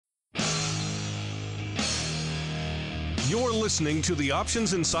You're listening to the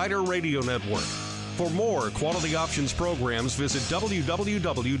Options Insider Radio Network. For more quality options programs, visit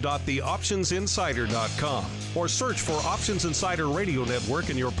www.theoptionsinsider.com or search for Options Insider Radio Network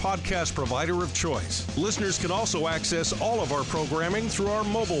in your podcast provider of choice. Listeners can also access all of our programming through our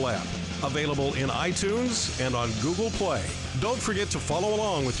mobile app, available in iTunes and on Google Play. Don't forget to follow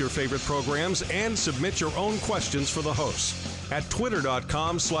along with your favorite programs and submit your own questions for the hosts at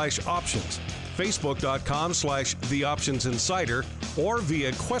twitter.com/options, facebook.com/theoptionsinsider, or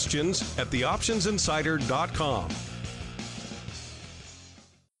via questions at theoptionsinsider.com.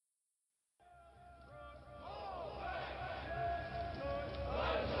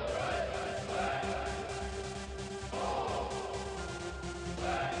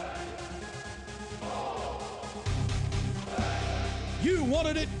 You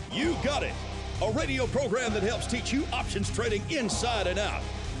wanted it, you got it. A radio program that helps teach you options trading inside and out,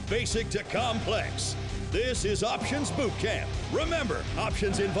 basic to complex. This is Options Bootcamp. Remember,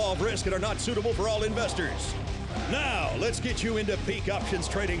 options involve risk and are not suitable for all investors. Now, let's get you into peak options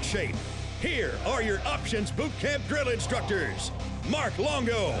trading shape. Here are your Options Bootcamp drill instructors, Mark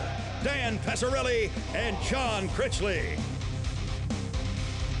Longo, Dan Passarelli, and John Critchley.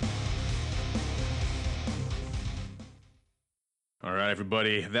 All right,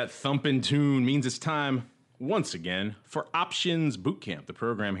 everybody, that thumping tune means it's time once again for Options Bootcamp, the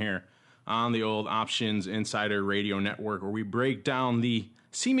program here on the old Options Insider Radio Network, where we break down the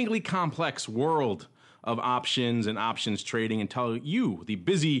seemingly complex world of options and options trading and tell you, the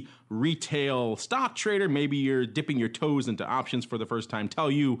busy retail stock trader, maybe you're dipping your toes into options for the first time,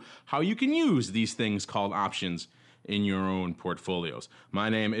 tell you how you can use these things called options in your own portfolios. My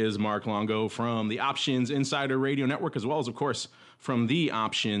name is Mark Longo from the Options Insider Radio Network, as well as, of course, from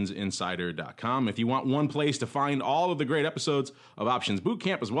theoptionsinsider.com. If you want one place to find all of the great episodes of Options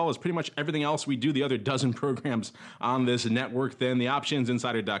Bootcamp, as well as pretty much everything else we do, the other dozen programs on this network, then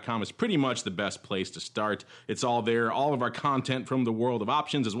theoptionsinsider.com is pretty much the best place to start. It's all there, all of our content from the world of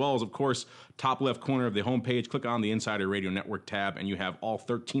options, as well as, of course, top left corner of the homepage, click on the Insider Radio Network tab, and you have all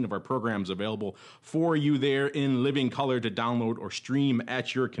 13 of our programs available for you there in living color to download or stream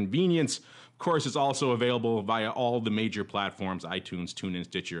at your convenience. Of course, it's also available via all the major platforms, iTunes, TuneIn,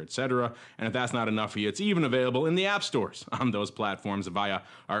 Stitcher, etc. And if that's not enough for you, it's even available in the app stores on those platforms via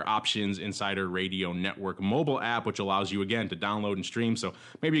our Options Insider Radio Network mobile app, which allows you, again, to download and stream. So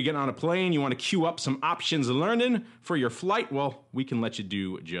maybe you're getting on a plane, you want to queue up some options learning for your flight. Well, we can let you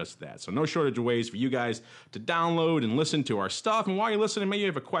do just that. So no shortage of ways for you guys to download and listen to our stuff. And while you're listening, maybe you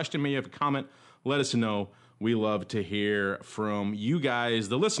have a question, maybe you have a comment, let us know. We love to hear from you guys,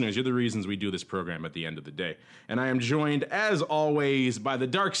 the listeners. You're the reasons we do this program at the end of the day. And I am joined, as always, by the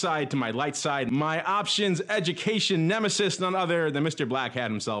dark side to my light side, my options education nemesis, none other than Mr. Black Hat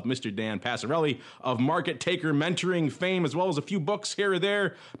himself, Mr. Dan Passarelli of Market Taker Mentoring fame, as well as a few books here or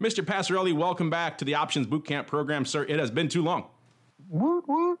there. Mr. Passarelli, welcome back to the Options Bootcamp program, sir. It has been too long. Woot,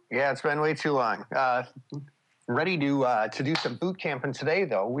 woot. Yeah, it's been way too long. Ready to do some boot camping today,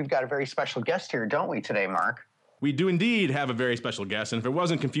 though. We've got a very special guest here, don't we, today, Mark? We do indeed have a very special guest, and if it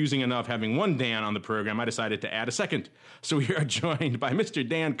wasn't confusing enough having one Dan on the program, I decided to add a second. So we are joined by Mr.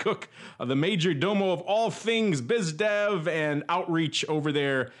 Dan Cook, the major domo of all things biz dev and outreach over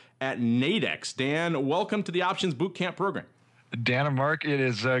there at Nadex. Dan, welcome to the Options Bootcamp program. Dan and Mark, it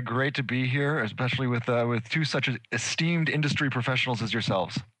is great to be here, especially with two such esteemed industry professionals as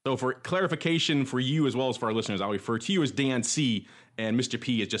yourselves. So for clarification for you as well as for our listeners, I'll refer to you as Dan C, and Mr.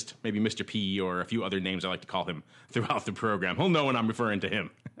 P is just maybe Mr. P or a few other names I like to call him throughout the program. He'll know when I'm referring to him.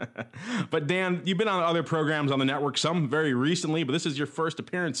 But Dan, you've been on other programs on the network, some very recently, but this is your first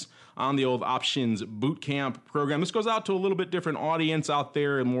appearance on the old Options Bootcamp program. This goes out to a little bit different audience out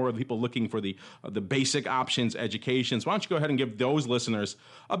there and more of the people looking for the basic options education. So why don't you go ahead and give those listeners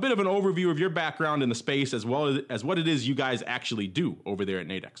a bit of an overview of your background in the space as well as what it is you guys actually do over there at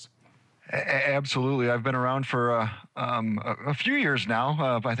Nadex. Absolutely. I've been around for a few years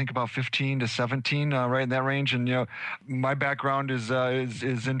now. I think about 15 to 17, right in that range. And my background is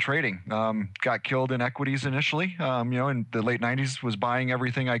in trading. Got killed in equities initially. In the late 90s, was buying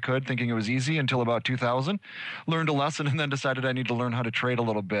everything I could, thinking it was easy until about 2000. Learned a lesson and then decided I need to learn how to trade a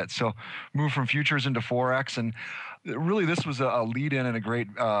little bit. So moved from futures into Forex, and really this was a lead in and a great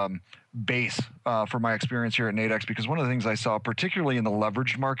base for my experience here at Nadex, because one of the things I saw, particularly in the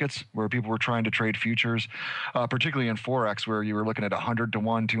leveraged markets where people were trying to trade futures, particularly in Forex where you were looking at 100 to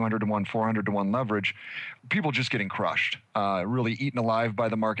 1, 200 to 1, 400 to 1 leverage, people just getting crushed, really eaten alive by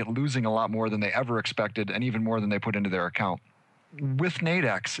the market, losing a lot more than they ever expected and even more than they put into their account. with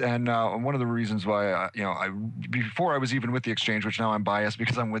Nadex, and one of the reasons why, before I was even with the exchange, which now I'm biased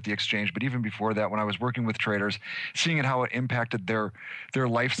because I'm with the exchange, but even before that, when I was working with traders, seeing how it impacted their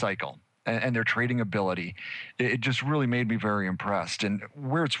life cycle and their trading ability, it just really made me very impressed. And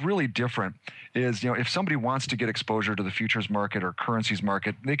where it's really different is, if somebody wants to get exposure to the futures market or currencies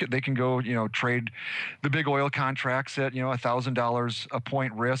market, they can go, trade the big oil contracts at, $1,000 a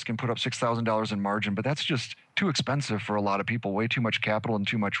point risk and put up $6,000 in margin. But that's just too expensive for a lot of people, way too much capital and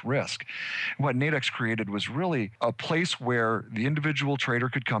too much risk. What Nadex created was really a place where the individual trader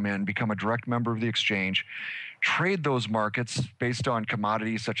could come in, become a direct member of the exchange, trade those markets based on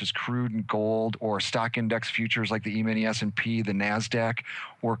commodities such as crude and gold, or stock index futures like the E-mini S&P, the NASDAQ,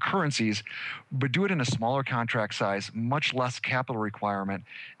 or currencies, but do it in a smaller contract size, much less capital requirement.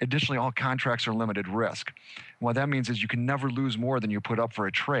 Additionally, all contracts are limited risk. What that means is you can never lose more than you put up for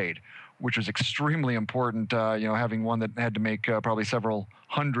a trade, which was extremely important, having one that had to make probably several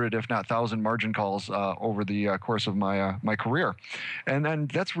hundred, if not thousand, margin calls over the course of my career. And then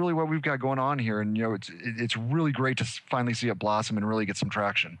that's really what we've got going on here. And, it's really great to finally see it blossom and really get some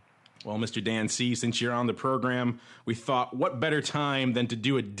traction. Well, Mr. Dan C., since you're on the program, we thought what better time than to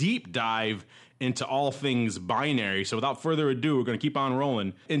do a deep dive into all things binary. So without further ado, we're going to keep on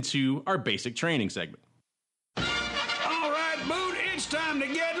rolling into our basic training segment. All right, Boot, it's time to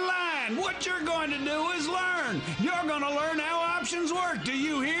get in line. What you're going to do is learn. You're going to learn how options work. Do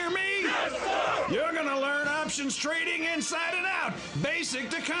you hear me? Yes, sir. You're going to learn options trading inside and out, basic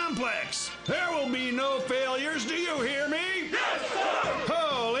to complex. There will be no failures. Do you hear me? Yes, sir.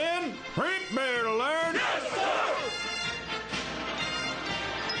 Call in. Prepare to learn. Yes, sir.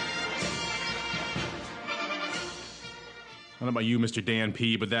 I don't know about you, Mr. Dan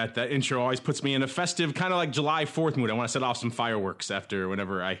P., but that intro always puts me in a festive, kind of like July 4th mood. I want to set off some fireworks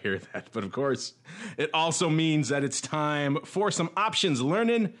whenever I hear that. But of course, it also means that it's time for some options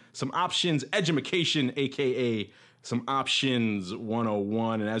learning, some options edumacation, aka some options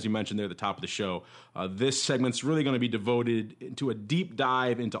 101. And as you mentioned there at the top of the show, this segment's really going to be devoted to a deep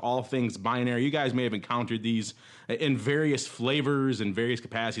dive into all things binary. You guys may have encountered these in various flavors and various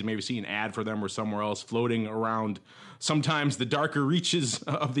capacities, maybe seen an ad for them or somewhere else floating around sometimes the darker reaches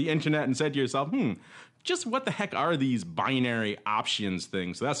of the internet, and said to yourself, just what the heck are these binary options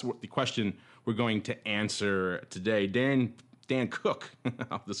things? So that's what the question we're going to answer today. Dan Cook,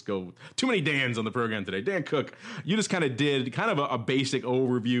 I'll just go, too many Dans on the program today. Dan Cook, you just kind of did a basic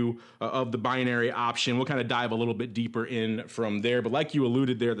overview of the binary option. We'll kind of dive a little bit deeper in from there. But like you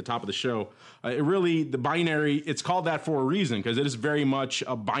alluded there at the top of the show, the binary, it's called that for a reason, because it is very much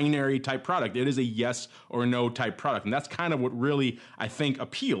a binary type product. It is a yes or no type product. And that's kind of what really, I think,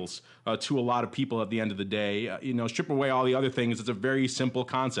 appeals to a lot of people at the end of the day. Strip away all the other things. It's a very simple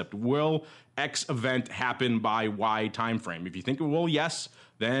concept. Will X event happen by Y time frame? If you think it will, yes,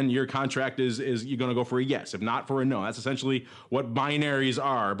 then your contract is you're going to go for a yes. If not, for a no. That's essentially what binaries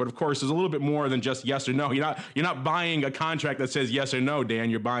are. But of course, there's a little bit more than just yes or no. You're not buying a contract that says yes or no, Dan.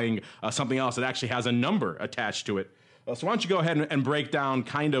 You're buying something else that actually has a number attached to it. So why don't you go ahead and break down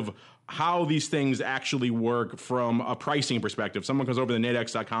kind of how these things actually work from a pricing perspective. Someone comes over to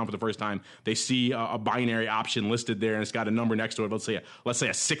nadex.com for the first time, they see a binary option listed there and it's got a number next to it. Let's say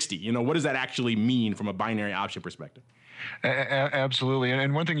a 60. What does that actually mean from a binary option perspective? Absolutely.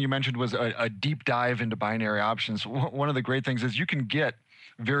 And one thing you mentioned was a deep dive into binary options. One of the great things is you can get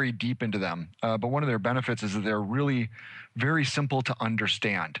very deep into them, but one of their benefits is that they're really very simple to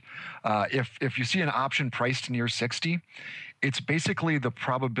understand. If you see an option priced near 60, it's basically the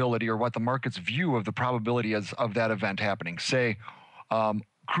probability, or what the market's view of the probability is of that event happening. Say,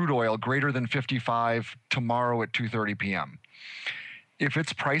 crude oil greater than 55 tomorrow at 2:30 p.m. If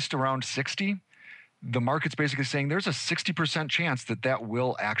it's priced around 60, the market's basically saying there's a 60% chance that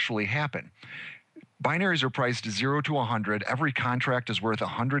will actually happen. Binaries are priced 0 to 100. Every contract is worth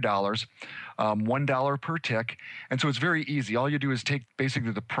 $100, $1 per tick. And so it's very easy. All you do is take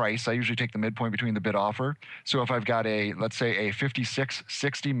basically the price. I usually take the midpoint between the bid offer. So if I've got let's say a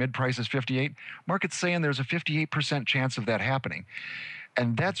 56.60, mid price is 58, market's saying there's a 58% chance of that happening.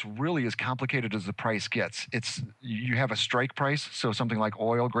 And that's really as complicated as the price gets. You have a strike price, so something like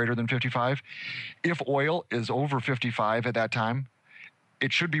oil greater than 55. If oil is over 55 at that time,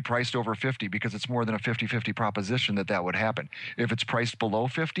 it should be priced over 50 because it's more than a 50-50 proposition that would happen. If it's priced below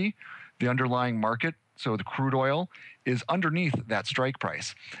 50, the underlying market, so the crude oil, is underneath that strike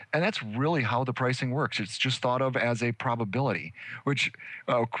price. And that's really how the pricing works. It's just thought of as a probability, which,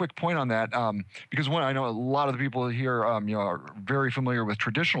 a quick point on that, because one, I know a lot of the people here are very familiar with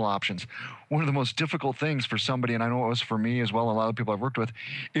traditional options. One of the most difficult things for somebody, and I know it was for me as well, and a lot of people I've worked with,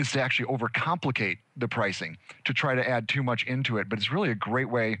 is to actually overcomplicate the pricing, to try to add too much into it. But it's really a great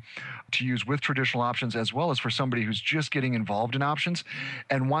way to use with traditional options, as well as for somebody who's just getting involved in options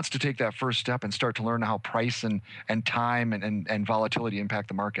and wants to take that first step and start to learn how price and time and volatility impact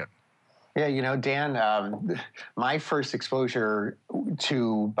the market. Yeah, Dan, my first exposure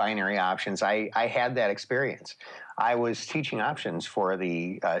to binary options, I had that experience. I was teaching options for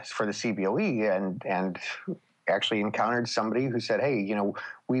the CBOE and actually encountered somebody who said, "Hey,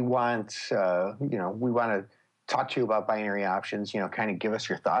 we want to talk to you about binary options. Kind of give us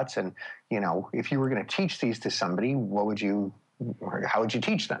your thoughts. And if you were going to teach these to somebody, how would you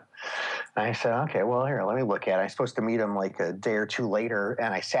teach them?" And I said, "Okay, well, here, let me look at it." I was supposed to meet him like a day or two later,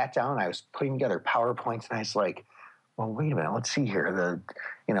 and I sat down, I was putting together PowerPoints, and I was like, well, wait a minute, let's see here. The,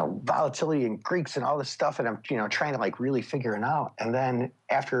 volatility and Greeks and all this stuff, and I'm, trying to like really figure it out. And then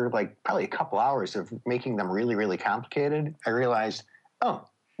after like probably a couple hours of making them really, really complicated, I realized, oh,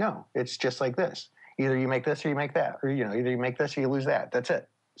 no, it's just like this. Either you make this or you make that, or, either you make this or you lose that. That's it.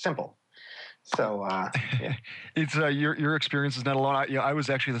 Simple. So yeah. It's your experience is not alone. I was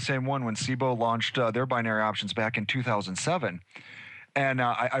actually the same one when SIBO launched their binary options back in 2007, and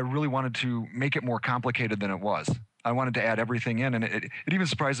I really wanted to make it more complicated than it was. I wanted to add everything in, and it even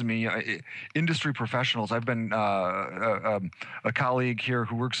surprises me. Industry professionals. I've been a colleague here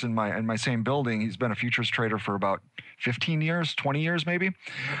who works in my same building. He's been a futures trader for about 15 years, 20 years maybe.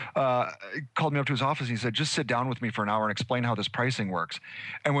 Called me up to his office. And he said, "Just sit down with me for an hour and explain how this pricing works."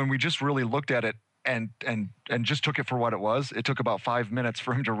 And when we just really looked at it and just took it for what it was, it took about 5 minutes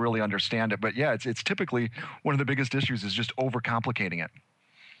for him to really understand it. But yeah, it's typically one of the biggest issues is just overcomplicating it.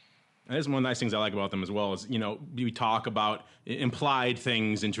 And this is one of the nice things I like about them as well is, we talk about implied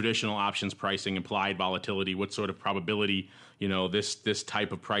things in traditional options pricing, implied volatility, what sort of probability, this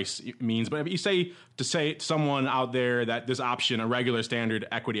type of price means. But if you say to someone out there that this option, a regular standard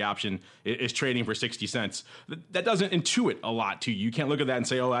equity option, is trading for 60 cents, that doesn't intuit a lot to you. You can't look at that and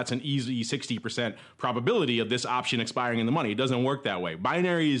say, oh, that's an easy 60% probability of this option expiring in the money. It doesn't work that way.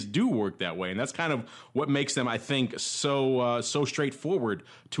 Binaries do work that way. And that's kind of what makes them, I think, so straightforward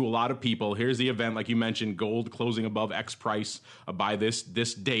to a lot of people. Here's the event, like you mentioned, gold closing above X price by this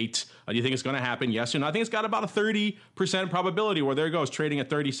date. Do you think it's going to happen? Yes or no? I think it's got about a 30% probability where there it goes, trading at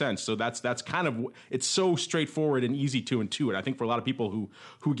 30 cents. So that's kind of, it's so straightforward and easy to intuit. I think for a lot of people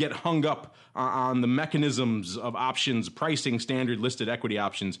who get hung up on the mechanisms of options pricing, standard listed equity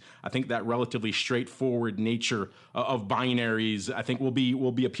options, I think that relatively straightforward nature of binaries, I think will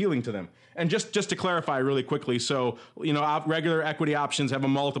be appealing to them. And just to clarify really quickly, so, regular equity options have a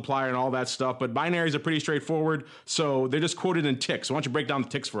multiplier and all that stuff, but binaries are pretty straightforward. So they're just quoted in ticks. So why don't you break down the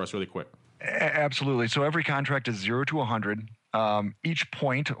ticks for us really quick? Absolutely. So every contract is 0 to 100. Each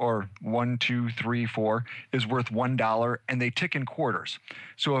point, or 1, 2, 3, 4, is worth $1, and they tick in quarters.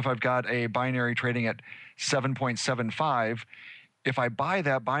 So if I've got a binary trading at 7.75, if I buy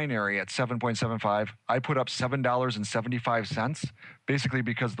that binary at 7.75, I put up $7.75, basically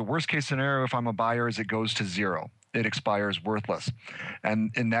because the worst case scenario if I'm a buyer is it goes to 0. It expires worthless.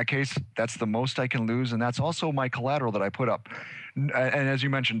 And in that case, that's the most I can lose, and that's also my collateral that I put up. And as you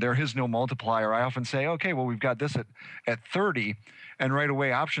mentioned, there is no multiplier. I often say, okay, well, we've got this at 30, and right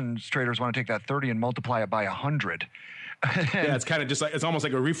away options traders want to take that 30 and multiply it by 100. Yeah, it's kind of just like, it's almost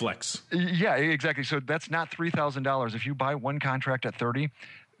like a reflex. Yeah, exactly. So that's not $3,000. If you buy one contract at 30,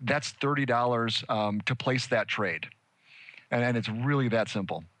 that's $30 to place that trade. And it's really that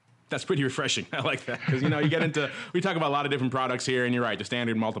simple. That's pretty refreshing. I like that because, you get into, we talk about a lot of different products here, and you're right. The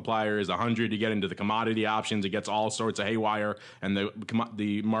standard multiplier is 100. You get into the commodity options, it gets all sorts of haywire, and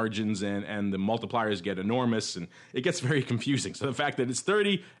the margins and the multipliers get enormous, and it gets very confusing. So the fact that it's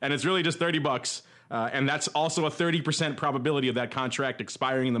 30 and it's really just $30, and that's also a 30% probability of that contract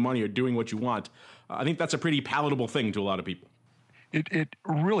expiring in the money or doing what you want, I think that's a pretty palatable thing to a lot of people. It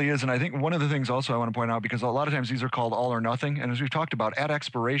really is. And I think one of the things also I want to point out, because a lot of times these are called all or nothing. And as we've talked about, at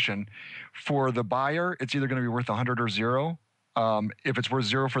expiration, for the buyer, it's either going to be worth 100 or 0. If it's worth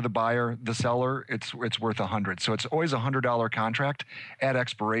 0 for the buyer, the seller, it's worth 100. So it's always a $100 contract at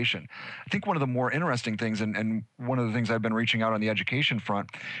expiration. I think one of the more interesting things, and one of the things I've been reaching out on the education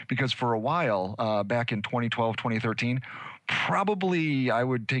front, because for a while, back in 2012, 2013, probably I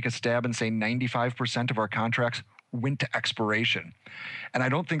would take a stab and say 95% of our contracts went to expiration. And I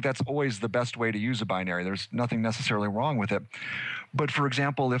don't think that's always the best way to use a binary. There's nothing necessarily wrong with it. But for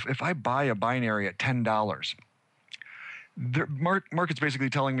example, if I buy a binary at $10, the market's basically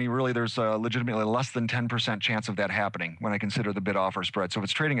telling me really there's a legitimately less than 10% chance of that happening when I consider the bid offer spread. So if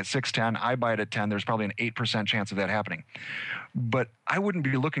it's trading at 610, I buy it at 10, there's probably an 8% chance of that happening. But I wouldn't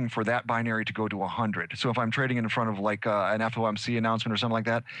be looking for that binary to go to 100. So if I'm trading in front of like an FOMC announcement or something like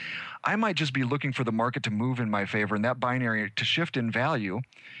that, I might just be looking for the market to move in my favor and that binary to shift in value.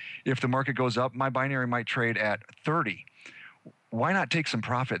 If the market goes up, my binary might trade at 30. Why not take some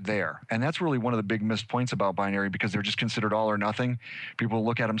profit there? And that's really one of the big missed points about binary because they're just considered all or nothing. People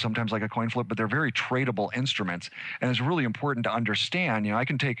look at them sometimes like a coin flip, but they're very tradable instruments. And it's really important to understand, I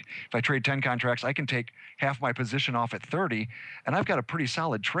can take, if I trade 10 contracts, I can take half my position off at 30, and I've got a pretty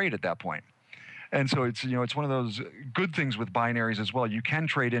solid trade at that point. And so it's, it's one of those good things with binaries as well. You can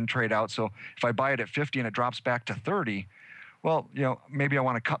trade in, trade out. So if I buy it at 50 and it drops back to 30, well, maybe I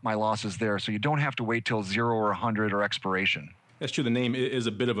want to cut my losses there. So you don't have to wait till 0 or 100 or expiration. That's true. The name is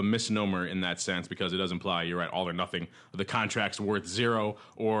a bit of a misnomer in that sense because it does imply, you're right, all or nothing. The contract's worth 0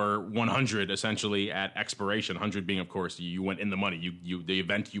 or 100 essentially at expiration. 100 being, of course, you went in the money. The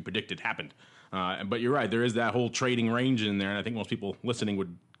event you predicted happened. But you're right. There is that whole trading range in there, and I think most people listening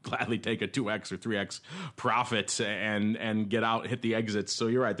would gladly take a 2x or 3x profit and get out, hit the exits. So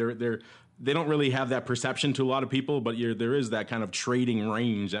you're right. They don't really have that perception to a lot of people, but there is that kind of trading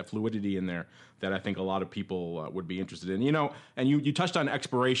range, that fluidity in there that I think a lot of people would be interested in. And you touched on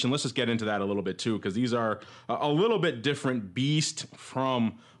expiration. Let's just get into that a little bit too, because these are a little bit different beast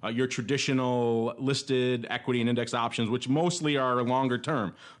from your traditional listed equity and index options, which mostly are longer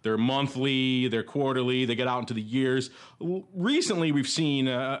term. They're monthly, they're quarterly, they get out into the years. Recently, we've seen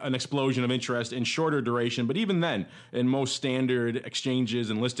an explosion of interest in shorter duration, but even then, in most standard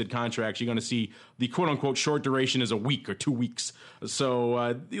exchanges and listed contracts, you're going to see the quote-unquote short duration is a week or 2 weeks. So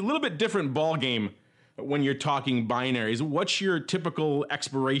a little bit different ball game when you're talking binaries. What's your typical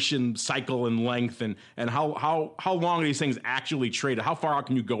expiration cycle and length, and how long are these things actually traded? How far out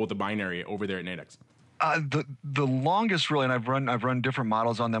can you go with a binary over there at Nadex? The longest really, and I've run different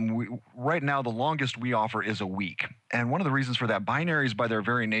models on them. Right now, the longest we offer is a week. And one of the reasons for that, binaries by their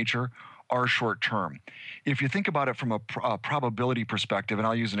very nature are short term. If you think about it from a probability perspective, and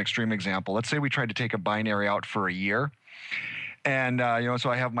I'll use an extreme example. Let's say we tried to take a binary out for a year. And, so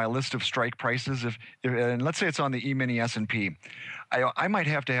I have my list of strike prices. And let's say it's on the E-mini S&P. I might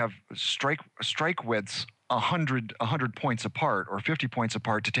have to have strike widths 100 points apart or 50 points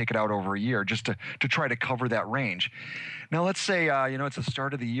apart to take it out over a year just to try to cover that range. Now, let's say, it's the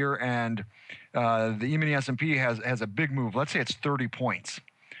start of the year and the E-mini S&P has a big move. Let's say it's 30 points.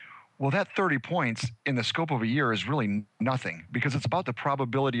 Well, that 30 points in the scope of a year is really nothing because it's about the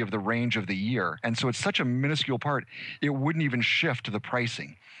probability of the range of the year. And so it's such a minuscule part, it wouldn't even shift the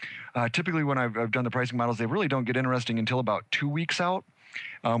pricing. Typically, when I've done the pricing models, they really don't get interesting until about 2 weeks out.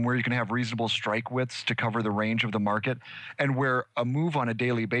 Where you can have reasonable strike widths to cover the range of the market, and where a move on a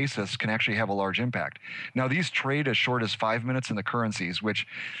daily basis can actually have a large impact. Now, these trade as short as 5 minutes in the currencies, which,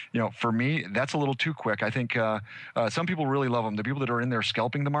 for me, that's a little too quick. I think some people really love them. The people that are in there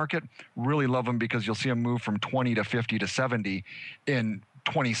scalping the market really love them because you'll see them move from 20 to 50 to 70 in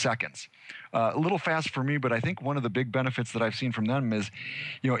 20 seconds. A little fast for me, but I think one of the big benefits that I've seen from them is,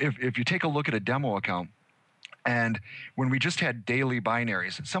 if you take a look at a demo account, and when we just had daily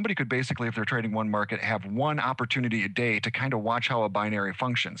binaries, somebody could basically, if they're trading one market, have one opportunity a day to kind of watch how a binary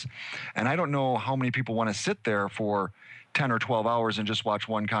functions. And I don't know how many people want to sit there for 10 or 12 hours and just watch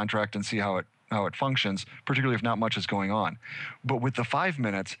one contract and see how it functions, particularly if not much is going on. But with the 5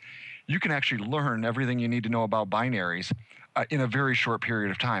 minutes, you can actually learn everything you need to know about binaries in a very short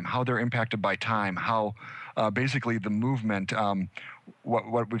period of time, how they're impacted by time, how basically the movement,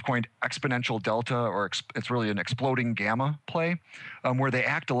 what we've coined exponential delta, or it's really an exploding gamma play, where they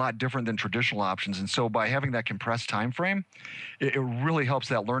act a lot different than traditional options. And so by having that compressed time frame, it really helps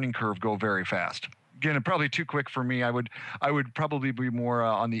that learning curve go very fast. Again, probably too quick for me. I would probably be more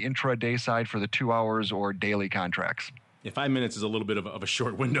on the intraday side for the 2 hours or daily contracts. Yeah, 5 minutes is a little bit of a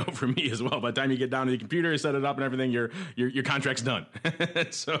short window for me as well. By the time you get down to the computer, set it up and everything, your contract's done.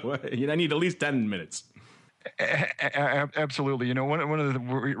 So I need at least 10 minutes. Absolutely. One of the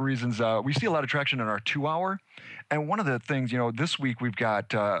reasons we see a lot of traction in our 2 hour. And one of the things, this week we've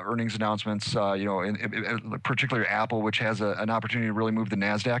got earnings announcements, particularly Apple, which has an opportunity to really move the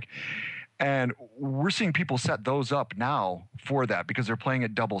NASDAQ. And we're seeing people set those up now for that because they're playing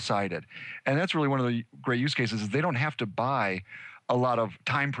it double-sided. And that's really one of the great use cases is they don't have to buy a lot of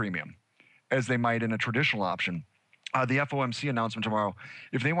time premium as they might in a traditional option. The FOMC announcement tomorrow,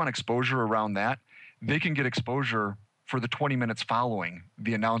 if they want exposure around that, they can get exposure for the 20 minutes following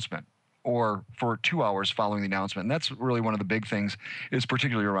the announcement or for 2 hours following the announcement. And that's really one of the big things, is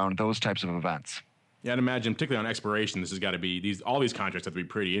particularly around those types of events. Yeah, I'd imagine, particularly on expiration, this has got to be all these contracts have to be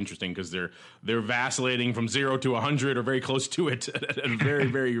pretty interesting because they're vacillating from 0 to 100 or very close to it at a very,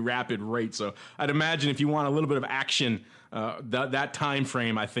 very rapid rate. So I'd imagine if you want a little bit of action, that time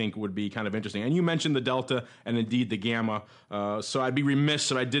frame, I think, would be kind of interesting. And you mentioned the delta and indeed the gamma. So I'd be remiss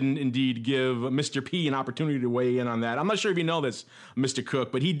if I didn't indeed give Mr. P an opportunity to weigh in on that. I'm not sure if you know this, Mr.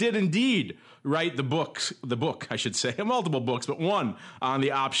 Cook, but he did indeed write the book, I should say, multiple books, but one on the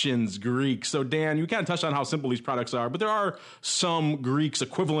options Greek. So Dan, you kind of touched on how simple these products are, but there are some Greeks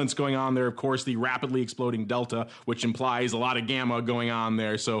equivalents going on there. Of course, the rapidly exploding delta, which implies a lot of gamma going on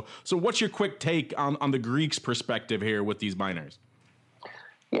there. So what's your quick take on the Greeks' perspective here with these binaries?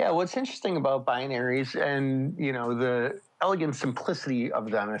 Yeah, what's interesting about binaries and, the elegant simplicity of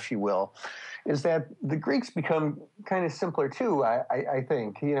them, if you will, is that the Greeks become kind of simpler too, I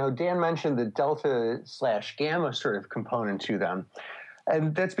think. Dan mentioned the delta/gamma sort of component to them.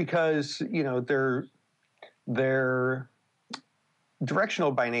 And that's because, they're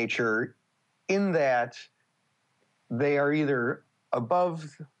directional by nature in that they are either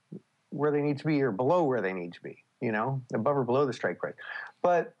above where they need to be or below where they need to be, above or below the strike price.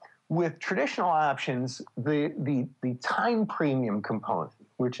 But with traditional options, the time premium component,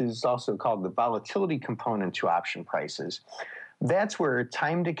 which is also called the volatility component to option prices, that's where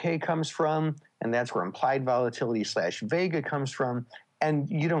time decay comes from, and that's where implied volatility/vega comes from. And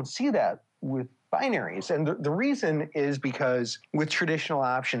you don't see that with binaries. And the reason is because with traditional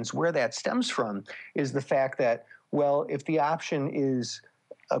options, where that stems from is the fact that, well, if the option is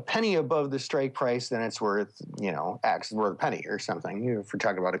a penny above the strike price, then it's worth, X, it's worth a penny or something, if we're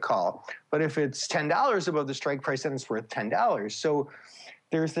talking about a call. But if it's $10 above the strike price, then it's worth $10. So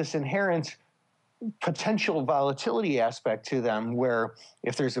there's this inherent potential volatility aspect to them where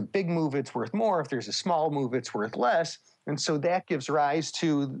if there's a big move, it's worth more. If there's a small move, it's worth less. And so that gives rise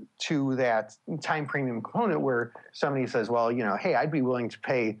to that time premium component where somebody says, well, hey, I'd be willing to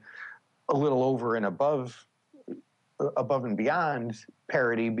pay a little over and above and beyond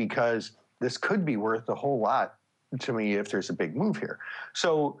parity because this could be worth a whole lot to me if there's a big move here.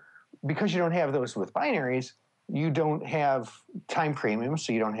 So because you don't have those with binaries, you don't have time premium,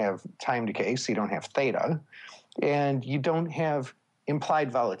 so you don't have time decay, so you don't have theta, and you don't have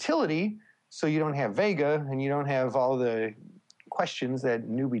implied volatility, so you don't have vega, and you don't have all the questions that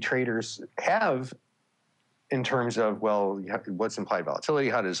newbie traders have in terms of, well, what's implied volatility?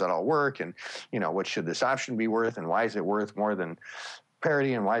 How does that all work? And, what should this option be worth? And why is it worth more than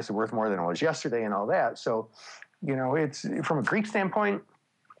parity? And why is it worth more than it was yesterday and all that? So, it's from a Greek standpoint,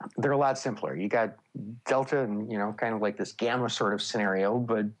 they're a lot simpler. You got delta and, kind of like this gamma sort of scenario,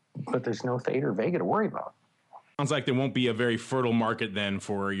 but there's no theta or vega to worry about. Sounds like there won't be a very fertile market then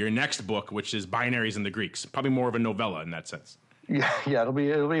for your next book, which is Binaries and the Greeks. Probably more of a novella in that sense. Yeah, it'll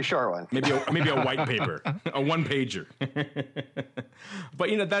be a short one. Maybe a white paper, a one-pager.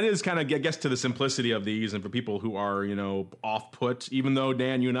 But that is kind of, I guess, to the simplicity of these, and for people who are off-put. Even though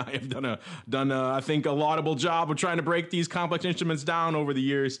Dan, you and I have done I think a laudable job of trying to break these complex instruments down over the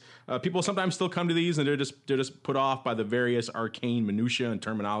years. People sometimes still come to these and they're just put off by the various arcane minutia and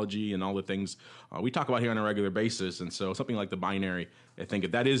terminology and all the things we talk about here on a regular basis. And so something like the binary, I think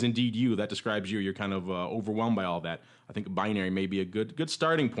if that is indeed you, that describes you, you're kind of overwhelmed by all that. I think a binary may be a good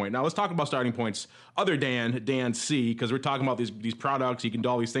starting point. Now let's talk about starting points other than Dan C, because we're talking about these products. You can do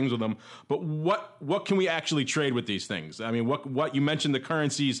all these things with them, but what can we actually trade with these things? I mean, what you mentioned the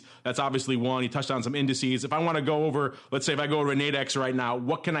currencies. That's obviously one. You touched on some indices. If I want to go over, let's say if I go over Nadex right now,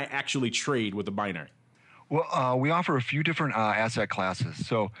 what can I actually trade with a binary? Well, we offer a few different asset classes.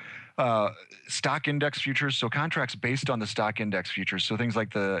 So stock index futures, so contracts based on the stock index futures, so things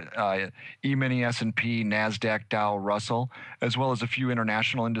like the E-mini S&P, NASDAQ, Dow, Russell, as well as a few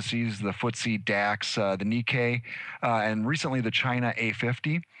international indices, the FTSE, DAX, the Nikkei, and recently the China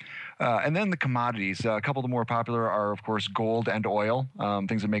A50. And then the commodities. A couple of the more popular are, of course, gold and oil,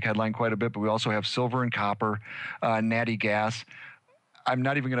 things that make headline quite a bit, but we also have silver and copper, natty gas. I'm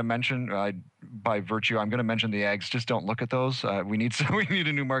not even going to mention, by virtue, I'm going to mention the ags. Just don't look at those. We need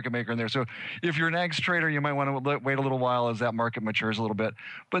a new market maker in there. So if you're an ags trader, you might want to wait a little while as that market matures a little bit.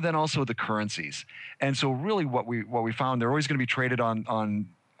 But then also the currencies. And so really what we found, they're always going to be traded on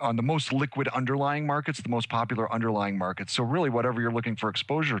on the most liquid underlying markets, the most popular underlying markets. So really, whatever you're looking for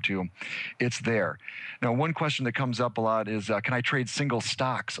exposure to, it's there. Now, one question that comes up a lot is, can I trade single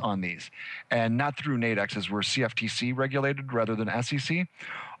stocks on these? And not through Nadex, as we're CFTC regulated rather than SEC.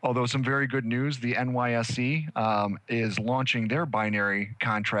 Although some very good news, the NYSE is launching their binary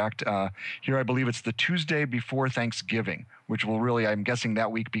contract here. I believe it's the Tuesday before Thanksgiving, which will really, I'm guessing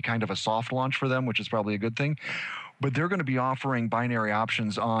that week, be kind of a soft launch for them, which is probably a good thing. But they're going to be offering binary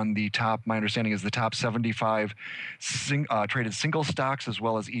options on the top, my understanding is the top 75 traded single stocks as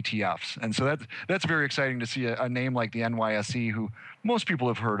well as ETFs. And so that's very exciting to see a name like the NYSE, who most people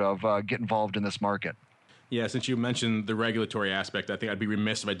have heard of, get involved in this market. Yeah, since you mentioned the regulatory aspect, I think I'd be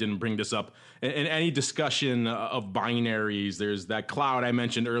remiss if I didn't bring this up. In any discussion of binaries, there's that cloud I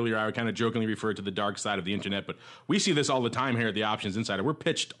mentioned earlier. I kind of jokingly referred to the dark side of the internet, but we see this all the time here at the Options Insider. We're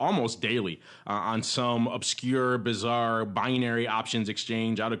pitched almost daily on some obscure, bizarre binary options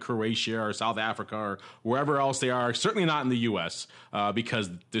exchange out of Croatia or South Africa or wherever else they are. Certainly not in the U.S. Because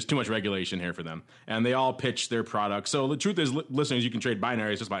there's too much regulation here for them. And they all pitch their products. So the truth is, listeners, you can trade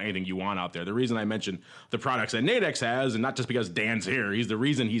binaries just about anything you want out there. The reason I mentioned the products that Nadex has, and not just because Dan's here, the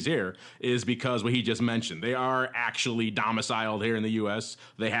reason he's here is because what he just mentioned. They are actually domiciled here in the U.S.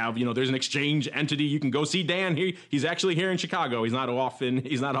 They have, there's an exchange entity. You can go see Dan here. He's actually here in Chicago. He's not off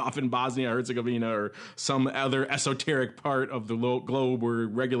in Bosnia, Herzegovina, or some other esoteric part of the globe where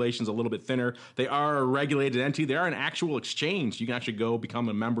regulation's a little bit thinner. They are a regulated entity. They are an actual exchange. You can actually go become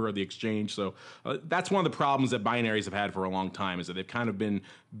a member of the exchange. So that's one of the problems that binaries have had for a long time, is that they've kind of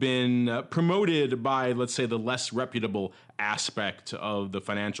been promoted by, let's say, the less reputable aspect of the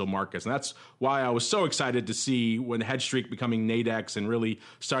financial markets. And that's why I was so excited to see when HedgeStreak becoming Nadex and really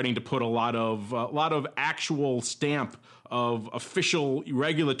starting to put a lot of actual stamp of official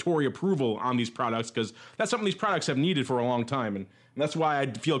regulatory approval on these products, because that's something these products have needed for a long time. And that's why I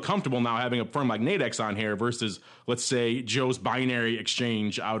feel comfortable now having a firm like Nadex on here versus, let's say, Joe's binary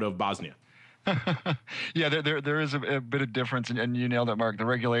exchange out of Bosnia. Yeah, there is a bit of difference, and you nailed it, Mark. The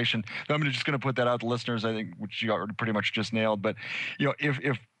regulation. I'm just going to put that out to listeners, I think, which you got pretty much just nailed. But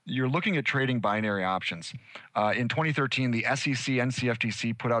if you're looking at trading binary options, in 2013, the SEC and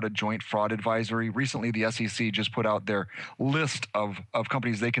CFTC put out a joint fraud advisory. Recently, the SEC just put out their list of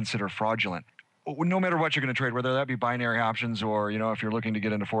companies they consider fraudulent. No matter what you're going to trade, whether that be binary options or, if you're looking to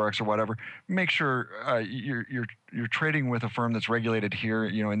get into Forex or whatever, make sure you're trading with a firm that's regulated here,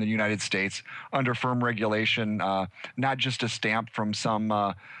 in the United States under firm regulation, not just a stamp from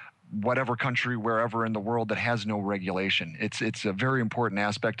some whatever country, wherever in the world that has no regulation. It's a very important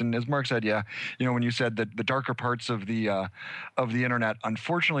aspect. And as Mark said, when you said that the darker parts of the internet,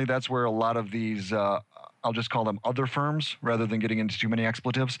 unfortunately, that's where a lot of these I'll just call them other firms rather than getting into too many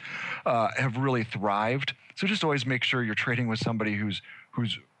expletives, have really thrived. So just always make sure you're trading with somebody who's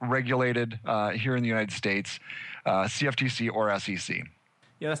regulated here in the United States, CFTC or SEC.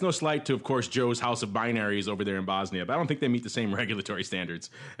 Yeah, that's no slight to, of course, Joe's House of Binaries over there in Bosnia, but I don't think they meet the same regulatory standards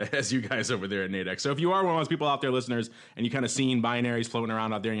as you guys over there at Nadex. So if you are one of those people out there, listeners, and you kind of seen binaries floating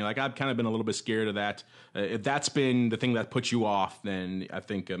around out there, and you're like, I've kind of been a little bit scared of that. If that's been the thing that puts you off, then I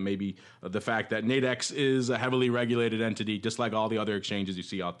think maybe the fact that Nadex is a heavily regulated entity, just like all the other exchanges you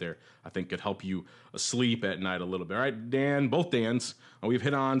see out there, I think could help you sleep at night a little bit. All right, Dan, both Dans, we've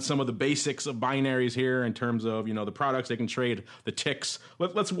hit on some of the basics of binaries here in terms of, the products they can trade, the ticks.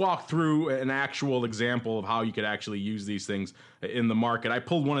 Let's walk through an actual example of how you could actually use these things in the market. I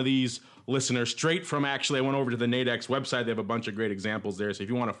pulled one of these, listeners, straight from, I went over to the Nadex website. They have a bunch of great examples there. So if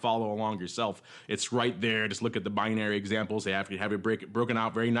you want to follow along yourself, it's right there. Just look at the binary examples. They have it broken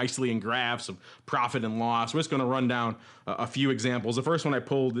out very nicely in graphs of profit and loss. We're just going to run down a few examples. The first one I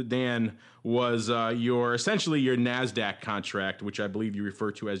pulled, Dan, was essentially your NASDAQ contract, which I believe you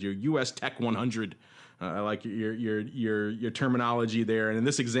refer to as your US Tech 100. I like your terminology there. And in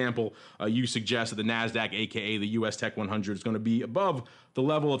this example, you suggest that the NASDAQ, aka the US Tech 100, is going to be above the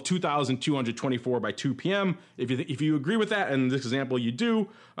level of 2,224 by 2 p.m. If you agree with that, and in this example you do,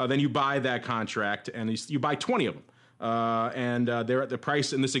 then you buy that contract, and you buy 20 of them. They're at the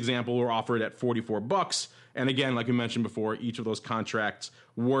price in this example were offered at $44. And again, like we mentioned before, each of those contracts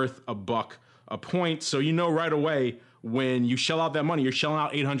worth $1 a point. So right away when you shell out that money, you're shelling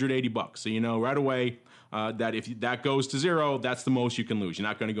out $880. So right away that if that goes to zero, that's the most you can lose. You're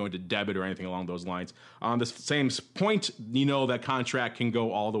not going to go into debit or anything along those lines. On the same point, that contract can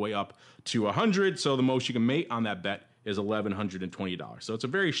go all the way up to 100. So the most you can make on that bet is $1,120. So it's a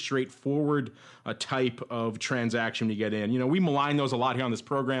very straightforward type of transaction you get in. We malign those a lot here on this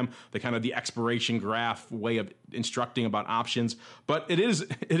program, the kind of the expiration graph way of instructing about options, but it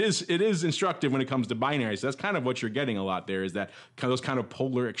is instructive when it comes to binaries. So that's kind of what you're getting a lot there, is that those kind of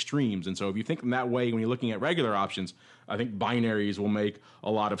polar extremes. And so if you think in that way when you're looking at regular options, I think binaries will make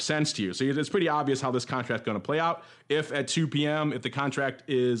a lot of sense to you. So it's pretty obvious how this contract is going to play out. If at 2 p.m., if the contract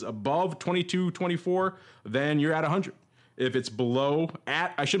is above 22.24, then you're at 100. If it's below,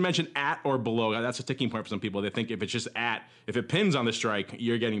 I should mention at or below. That's a sticking point for some people. They think if it's just if it pins on the strike,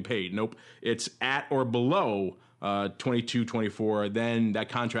 you're getting paid. Nope. It's at or below 22.24, then that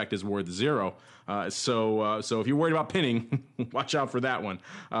contract is worth zero. So if you're worried about pinning, watch out for that one.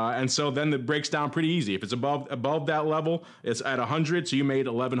 And so then it breaks down pretty easy. If it's above that level, it's at 100. So you made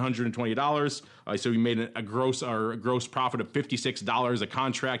 $1,120. So you made a gross profit of $56 a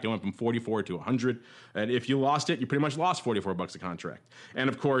contract. It went from 44 to 100. And if you lost it, you pretty much lost $44 a contract. And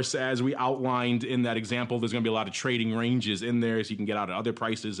of course, as we outlined in that example, there's going to be a lot of trading ranges in there, so you can get out at other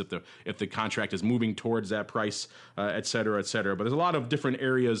prices if the contract is moving towards that price, et cetera, et cetera. But there's a lot of different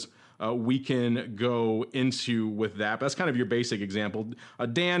areas we can go into with that. But that's kind of your basic example.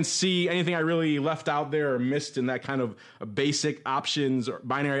 Dan C., anything I really left out there or missed in that kind of basic options or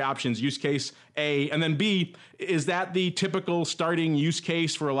binary options use case? A. And then B, is that the typical starting use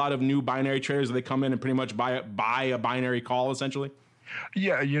case for a lot of new binary traders that they come in and pretty much buy a binary call essentially?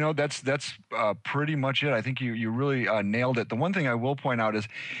 Yeah, that's pretty much it. I think you really nailed it. The one thing I will point out is,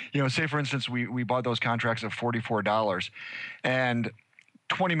 say for instance, we bought those contracts at $44, and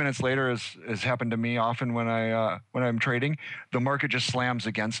 20 minutes later, as has happened to me often when I'm trading, the market just slams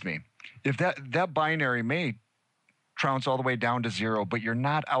against me. If that binary may trounce all the way down to zero, but you're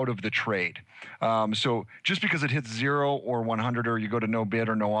not out of the trade. So just because it hits 0 or 100, or you go to no bid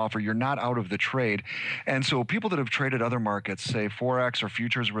or no offer, you're not out of the trade. And so people that have traded other markets, say Forex or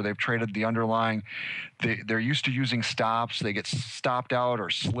futures, where they've traded the underlying, they're used to using stops. They get stopped out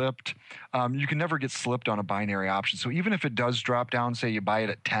or slipped. You can never get slipped on a binary option. So even if it does drop down, say you buy it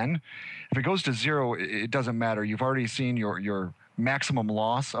at 10, if it goes to 0, it doesn't matter. You've already seen your maximum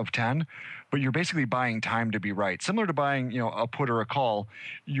loss of 10, but you're basically buying time to be right. Similar to buying, a put or a call,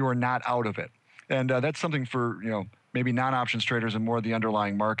 you're not out of it. And that's something for, maybe non-options traders and more the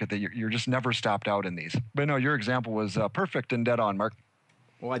underlying market, that you're just never stopped out in these. But no, your example was perfect and dead on, Mark.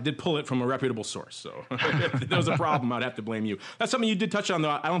 Well, I did pull it from a reputable source, so if there was a problem, I'd have to blame you. That's something you did touch on, though.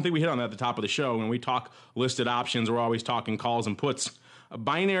 I don't think we hit on that at the top of the show. When we talk listed options, we're always talking calls and puts. A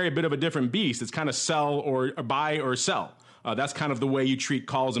binary, a bit of a different beast. It's kind of sell or buy or sell. That's kind of the way you treat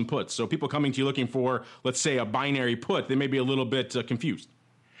calls and puts. So people coming to you looking for, let's say, a binary put, they may be a little bit confused.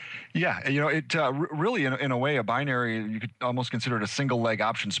 Yeah, it really, in a way, a binary, you could almost consider it a single leg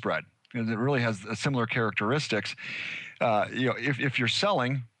option spread, because it really has similar characteristics. If you're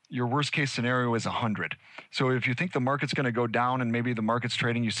selling, your worst case scenario is 100. So if you think the market's going to go down and maybe the market's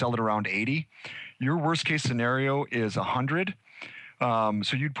trading, you sell it around 80. Your worst case scenario is 100.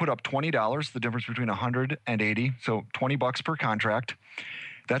 So you'd put up $20, the difference between 100 and 80, so $20 per contract.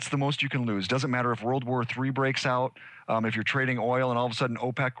 That's the most you can lose. Doesn't matter if World War III breaks out, if you're trading oil and all of a sudden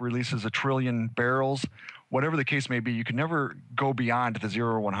OPEC releases 1 trillion barrels, whatever the case may be, you can never go beyond the 0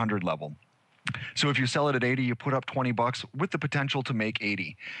 or 100 level. So if you sell it at 80, you put up $20 with the potential to make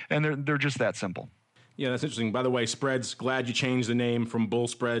 80. And they're just that simple. Yeah, that's interesting. By the way, spreads, glad you changed the name from bull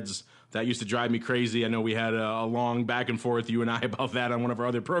spreads. That used to drive me crazy. I know we had a long back and forth, you and I, about that on one of our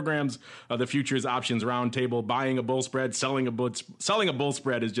other programs, the Futures Options Roundtable. Buying a bull spread, selling a bull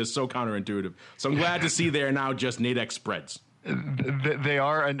spread is just so counterintuitive. So I'm glad to see they're now just Nadex spreads. They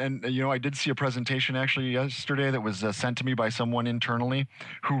are, and I did see a presentation actually yesterday that was sent to me by someone internally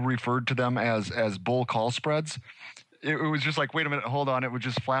who referred to them as bull call spreads. It was just like, wait a minute, hold on. It was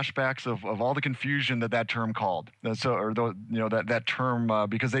just flashbacks of all the confusion that term called. That term,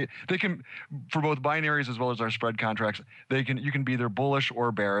 because they can, for both binaries as well as our spread contracts, you can be either bullish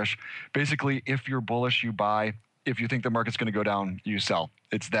or bearish. Basically, if you're bullish, you buy. If you think the market's going to go down, you sell.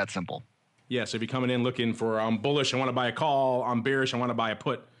 It's that simple. Yeah, so if you're coming in looking for, I'm bullish, I want to buy a call, I'm bearish, I want to buy a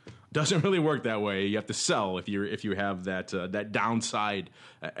put, doesn't really work that way. You have to sell if you have that downside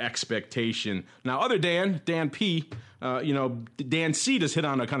expectation. Now, other Dan P, Dan C just hit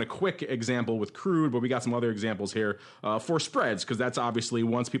on a kind of quick example with crude, but we got some other examples here for spreads, because that's obviously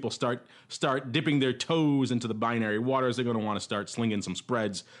once people start dipping their toes into the binary waters, they're going to want to start slinging some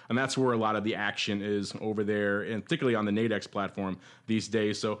spreads, and that's where a lot of the action is over there, and particularly on the Nadex platform these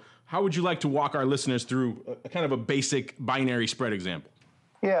days. So how would you like to walk our listeners through a kind of a basic binary spread example?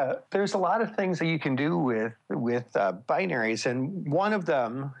 Yeah, there's a lot of things that you can do with binaries, and one of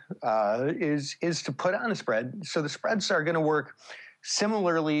them is to put on a spread. So the spreads are going to work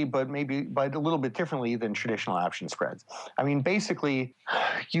similarly, but maybe by a little bit differently than traditional option spreads. I mean, basically,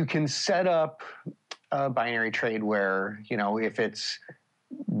 you can set up a binary trade where, you know, if it's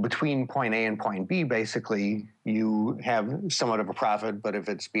between point A and point B, basically, you have somewhat of a profit. But if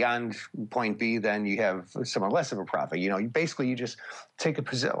it's beyond point B, then you have somewhat less of a profit. You know, you just take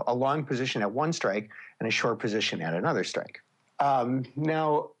a long position at one strike and a short position at another strike.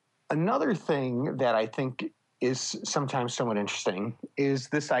 Now, another thing that I think is sometimes somewhat interesting is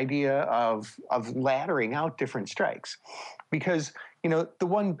this idea of laddering out different strikes, because, you know, the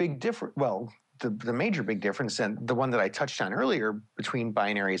one big difference, the major big difference, and the one that I touched on earlier between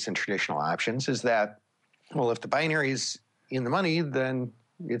binaries and traditional options, is that, well, if the binary is in the money, then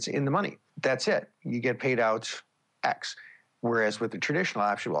it's in the money. That's it. You get paid out X. Whereas with the traditional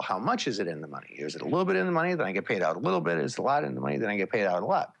option, well, how much is it in the money? Is it a little bit in the money? Then I get paid out a little bit. Is it a lot in the money? Then I get paid out a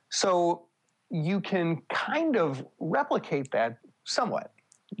lot. So you can kind of replicate that somewhat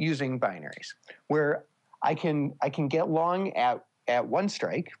using binaries, where I can get long at one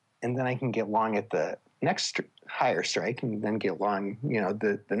strike, and then I can get long at the next higher strike, and then get long, you know,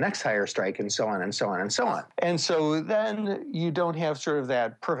 the next higher strike, and so on and so on and so on. And so then you don't have sort of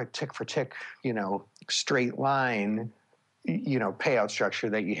that perfect tick for tick, you know, straight line, you know, payout structure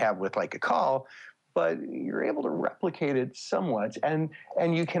that you have with like a call, but you're able to replicate it somewhat, and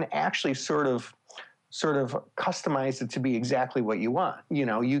you can actually sort of customize it to be exactly what you want. You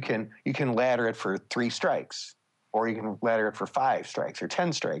know, you can ladder it for 3 strikes, or you can ladder it for 5 strikes or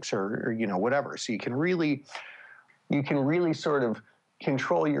 10 strikes, or you know, whatever. So you can really sort of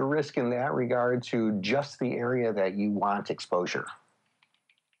control your risk in that regard to just the area that you want exposure.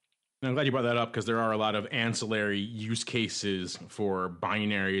 And I'm glad you brought that up, because there are a lot of ancillary use cases for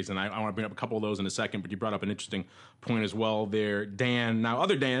binaries, and I want to bring up a couple of those in a second, but you brought up an interesting point as well there, Dan. Now,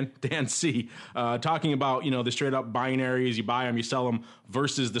 other Dan C, talking about, you know, the straight up binaries, you buy them, you sell them,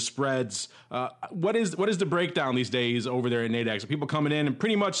 versus the spreads. What is the breakdown these days over there at Nadex? Are people coming in and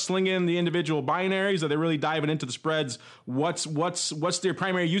pretty much slinging the individual binaries? Are they really diving into the spreads? What's their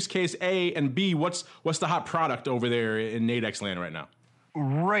primary use case, A, and B, what's the hot product over there in Nadex land right now?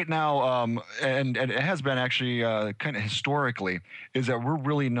 Right now, and it has been actually kind of historically, is that we're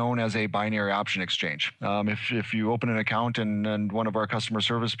really known as a binary option exchange. If you open an account and one of our customer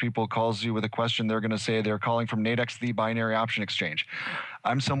service people calls you with a question, they're going to say they're calling from Nadex, the binary option exchange.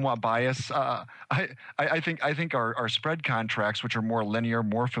 I'm somewhat biased. I think our spread contracts, which are more linear,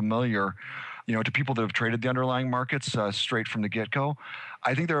 more familiar, you know, to people that have traded the underlying markets straight from the get-go,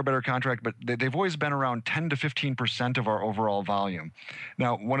 I think they're a better contract, but they've always been around 10 to 15% of our overall volume.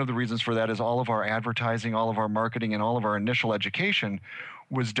 Now, one of the reasons for that is all of our advertising, all of our marketing, and all of our initial education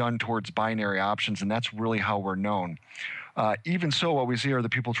was done towards binary options, and that's really how we're known. Even so, what we see are the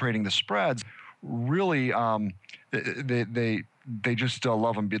people trading the spreads really, they just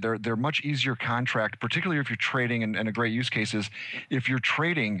love them. They're much easier contract, particularly if you're trading, and a great use case is if you're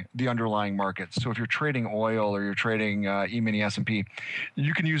trading the underlying markets. So if you're trading oil or you're trading E-mini S&P,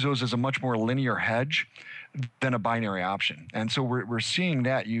 you can use those as a much more linear hedge than a binary option. And so we're seeing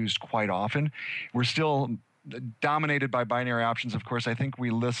that used quite often. We're still dominated by binary options. Of course, I think we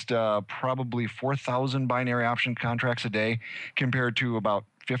list probably 4,000 binary option contracts a day compared to about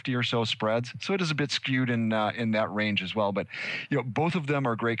 50 or so spreads. So it is a bit skewed in that range as well. But, you know, both of them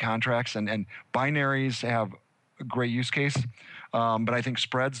are great contracts, and binaries have a great use case. But I think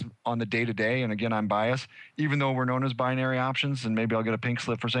spreads on the day-to-day, and again, I'm biased, even though we're known as binary options, and maybe I'll get a pink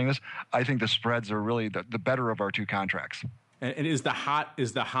slip for saying this, I think the spreads are really the better of our two contracts. And is the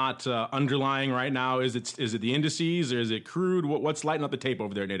hot underlying right now? Is it the indices, or is it crude? What's lighting up the tape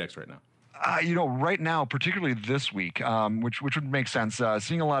over there at Nadex right now? You know, right now, particularly this week, which would make sense.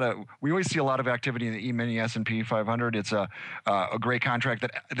 We always see a lot of activity in the E-mini S&P 500. It's a great contract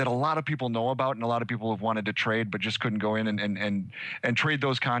that a lot of people know about, and a lot of people have wanted to trade, but just couldn't go in and trade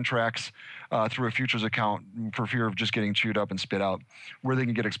those contracts through a futures account for fear of just getting chewed up and spit out, where they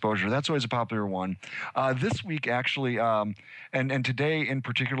can get exposure. That's always a popular one. This week, actually, and today in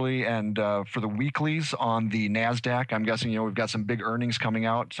particularly, and for the weeklies on the NASDAQ, I'm guessing, you know, we've got some big earnings coming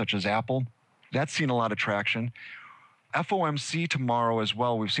out, such as Apple. That's seen a lot of traction. FOMC tomorrow as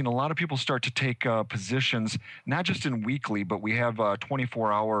well. We've seen a lot of people start to take positions, not just in weekly, but we have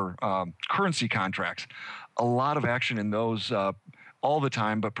 24-hour currency contracts. A lot of action in those all the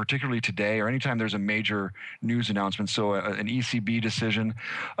time, but particularly today or anytime there's a major news announcement. So an ECB decision,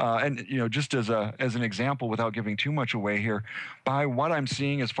 and just as an example, without giving too much away here, by what I'm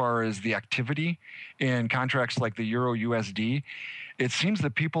seeing as far as the activity in contracts like the Euro USD, it seems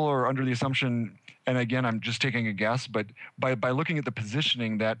that people are under the assumption, and again, I'm just taking a guess, but by looking at the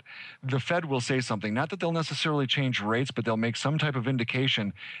positioning, that the Fed will say something, not that they'll necessarily change rates, but they'll make some type of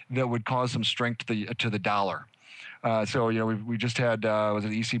indication that would cause some strength to the dollar. So we just had was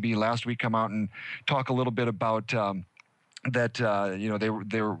it ECB last week come out and talk a little bit about that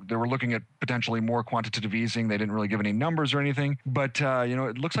they were looking at potentially more quantitative easing. They didn't really give any numbers or anything, but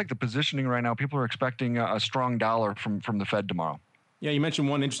it looks like the positioning right now, people are expecting a strong dollar from the Fed tomorrow. Yeah, you mentioned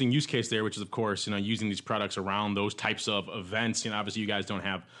one interesting use case there, which is, of course, using these products around those types of events. Obviously, you guys don't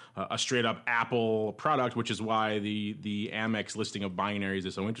have a straight-up Apple product, which is why the Amex listing of binaries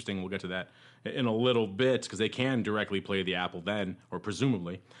is so interesting. We'll get to that in a little bit because they can directly play the Apple then, or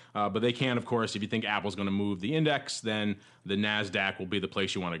presumably. But they can, of course, if you think Apple's going to move the index, then the NASDAQ will be the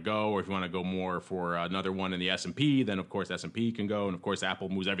place you want to go. Or if you want to go more for another one in the S&P, then, of course, S&P can go. And, of course, Apple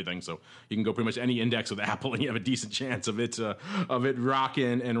moves everything. So you can go pretty much any index with Apple, and you have a decent chance of it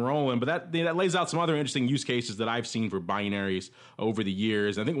rocking and rolling. But that lays out some other interesting use cases that I've seen for binaries over the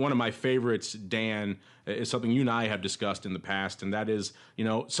years. I think one of my favorites, Dan, is something you and I have discussed in the past, and that is,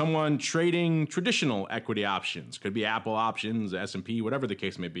 someone trading traditional equity options. Could be Apple options, S&P, whatever the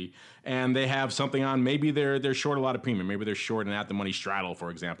case may be, and they have something on. Maybe they're short a lot of premium. Maybe they're short an at-the-money straddle, for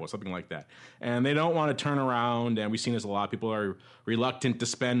example, or something like that. And they don't want to turn around, and we've seen this a lot. People are reluctant to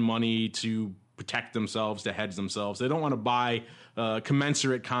spend money to protect themselves, to hedge themselves. They don't want to buy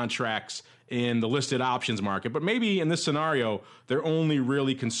commensurate contracts in the listed options market. But maybe in this scenario, they're only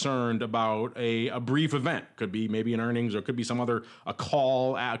really concerned about a brief event. Could be maybe an earnings, or could be some other a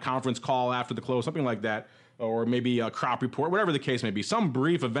conference call after the close, something like that. Or maybe a crop report, whatever the case may be. Some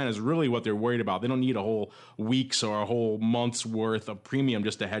brief event is really what they're worried about. They don't need a whole week's or a whole month's worth of premium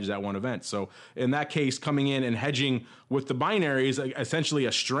just to hedge that one event. So in that case, coming in and hedging with the binaries, essentially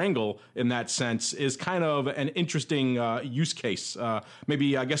a strangle in that sense, is kind of an interesting use case.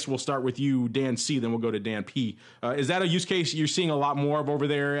 Maybe, I guess we'll start with you, Dan C., then we'll go to Dan P. Is that a use case you're seeing a lot more of over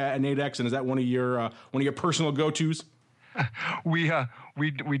there at Nadex, and is that one of your personal go-tos? We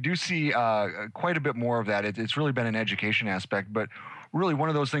do see quite a bit more of that. It's really been an education aspect, but really one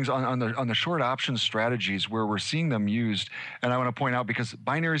of those things on the short option strategies where we're seeing them used. And I want to point out, because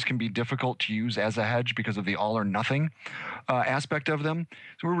binaries can be difficult to use as a hedge because of the all or nothing aspect of them.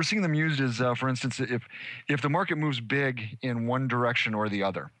 So where we're seeing them used is, for instance, if the market moves big in one direction or the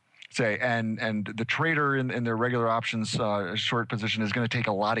other, say, and the trader in their regular options short position is going to take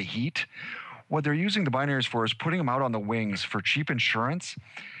a lot of heat. What they're using the binaries for is putting them out on the wings for cheap insurance.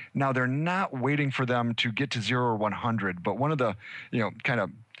 Now, they're not waiting for them to get to 0 or 100, but one of the kind of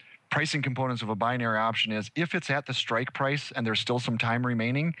pricing components of a binary option is if it's at the strike price and there's still some time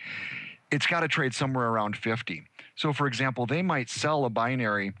remaining, it's got to trade somewhere around 50. So, for example, they might sell a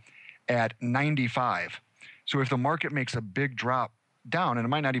binary at 95. So if the market makes a big drop down, and it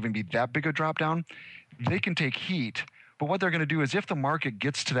might not even be that big a drop down, they can take heat. But what they're going to do is if the market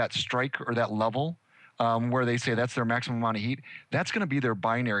gets to that strike or that level where they say that's their maximum amount of heat, that's going to be their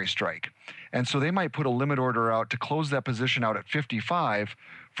binary strike. And so they might put a limit order out to close that position out at 55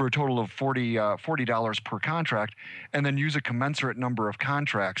 for a total of $40 per contract, and then use a commensurate number of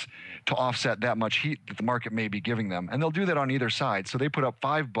contracts to offset that much heat that the market may be giving them. And they'll do that on either side. So they put up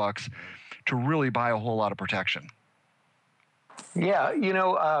 $5 to really buy a whole lot of protection. Yeah,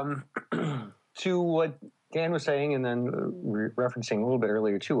 to what Dan was saying, and then referencing a little bit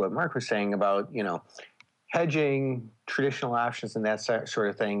earlier too, what Mark was saying about, hedging, traditional options and that sort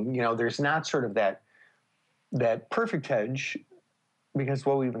of thing, there's not sort of that perfect hedge because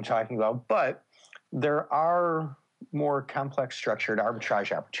what we've been talking about, but there are more complex structured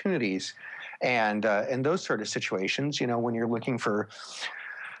arbitrage opportunities. And in those sort of situations, when you're looking for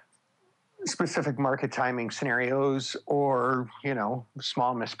specific market timing scenarios or,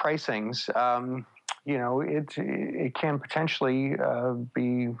 small mispricings, it can potentially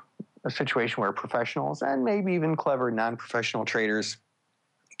be a situation where professionals and maybe even clever non-professional traders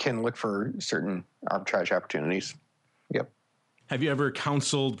can look for certain arbitrage opportunities. Yep. Have you ever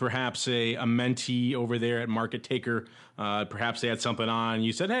counseled perhaps a mentee over there at Market Taker? Perhaps they had something on.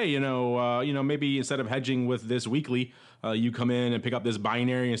 You said, hey, maybe instead of hedging with this weekly, you come in and pick up this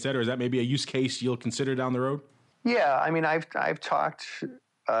binary instead, or is that maybe a use case you'll consider down the road? Yeah, I mean, I've talked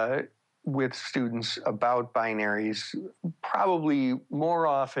with students about binaries probably more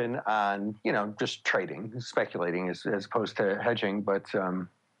often on, just trading, speculating as opposed to hedging. But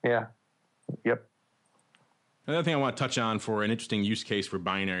yeah, yep. Another thing I want to touch on for an interesting use case for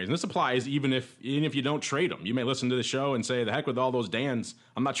binaries, and this applies even if you don't trade them. You may listen to the show and say, the heck with all those Dans,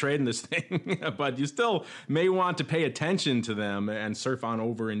 I'm not trading this thing. But you still may want to pay attention to them and surf on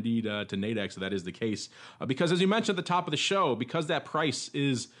over indeed to Nadex if that is the case. Because as you mentioned at the top of the show, because that price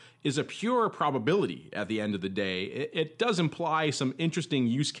is a pure probability at the end of the day, it does imply some interesting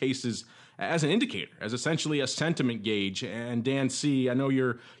use cases as an indicator, as essentially a sentiment gauge. And Dan C., I know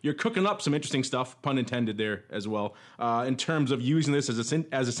you're cooking up some interesting stuff, pun intended there as well, in terms of using this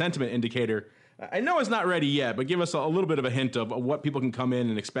as a sentiment indicator. I know it's not ready yet, but give us a little bit of a hint of what people can come in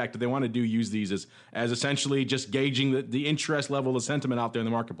and expect if they want to use these as essentially just gauging the interest level of sentiment out there in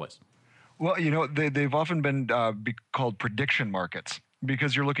the marketplace. Well, they've often been called prediction markets,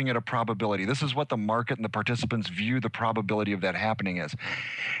 because you're looking at a probability. This is what the market and the participants view the probability of that happening is.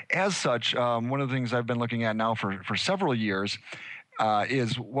 As such, one of the things I've been looking at now for several years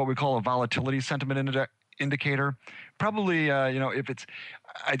is what we call a volatility sentiment indicator. Probably,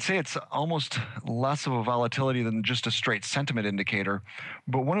 I'd say it's almost less of a volatility than just a straight sentiment indicator.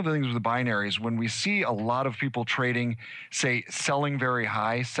 But one of the things with the binaries, when we see a lot of people trading, say, selling very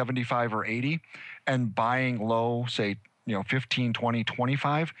high, 75 or 80, and buying low, say, 15, 20,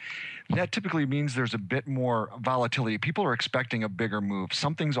 25, that typically means there's a bit more volatility. People are expecting a bigger move.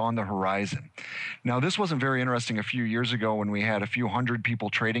 Something's on the horizon. Now, this wasn't very interesting a few years ago when we had a few hundred people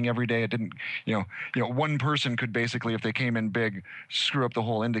trading every day. It didn't, one person could basically, if they came in big, screw up the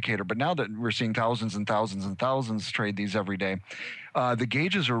whole indicator. But now that we're seeing thousands and thousands and thousands trade these every day, the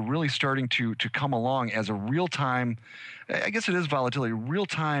gauges are really starting to come along as a real-time, I guess it is volatility,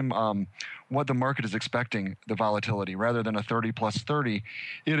 real-time what the market is expecting, the volatility, rather than a 30 plus 30.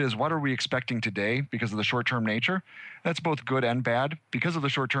 It is, what are we expecting today because of the short-term nature? That's both good and bad. Because of the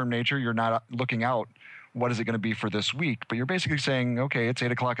short-term nature, you're not looking out, what is it going to be for this week? But you're basically saying, okay, it's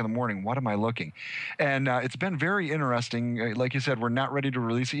 8 o'clock in the morning. What am I looking? And it's been very interesting. Like you said, we're not ready to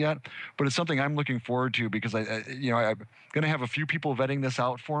release it yet, but it's something I'm looking forward to because I'm going to have a few people vetting this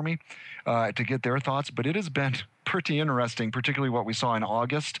out for me to get their thoughts. But it has been pretty interesting, particularly what we saw in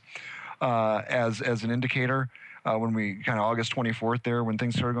August as an indicator. When we kind of August 24th there, when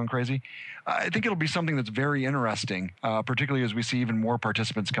things started going crazy. I think it'll be something that's very interesting, particularly as we see even more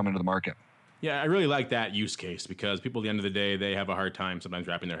participants come into the market. Yeah, I really like that use case because people at the end of the day, they have a hard time sometimes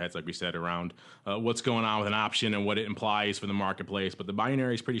wrapping their heads, like we said, around what's going on with an option and what it implies for the marketplace. But the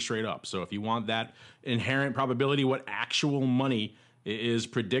binary is pretty straight up. So if you want that inherent probability, what actual money is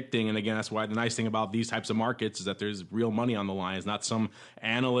predicting, and again, that's why the nice thing about these types of markets is that there's real money on the line. It's not some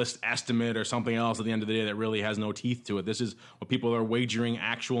analyst estimate or something else at the end of the day that really has no teeth to it. This is what people are wagering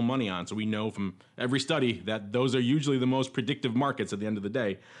actual money on. So we know from every study that those are usually the most predictive markets at the end of the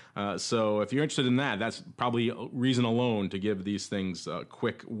day. So if you're interested in that, that's probably a reason alone to give these things a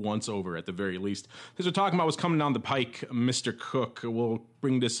quick once over at the very least. Because we're talking about what's coming down the pike, Mr. Cook. We'll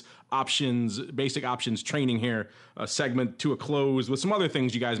bring this basic options training here segment to a close with some other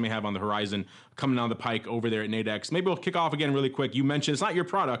things you guys may have on the horizon coming down the pike over there at Nadex. Maybe we'll kick off again really quick. You mentioned it's not your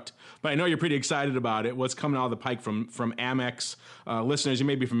product, but I know you're pretty excited about it. What's coming out of the pike from Amex. Listeners, you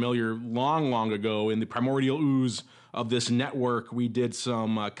may be familiar long ago in the primordial ooze of this network, we did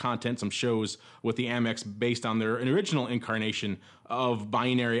some content, some shows with the Amex based on their original incarnation of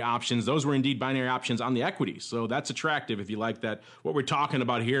binary options. Those were indeed binary options on the equities. So that's attractive if you like that, what we're talking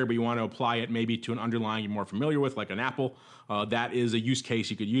about here, but you want to apply it maybe to an underlying you're more familiar with, like an Apple. That is a use case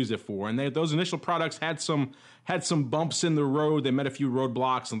you could use it for. And those initial products had some bumps in the road. They met a few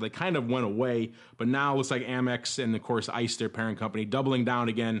roadblocks and they kind of went away. But now it looks like Amex and, of course, ICE, their parent company, doubling down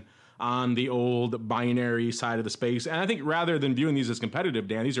again on the old binary side of the space. And I think rather than viewing these as competitive,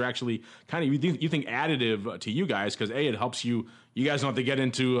 Dan, these are actually kind of, you think additive to you guys, because A, it helps you guys don't have to get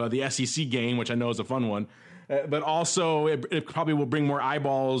into the SEC game, which I know is a fun one, but also it probably will bring more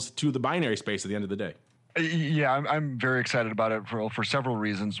eyeballs to the binary space at the end of the day. Yeah, I'm very excited about it for several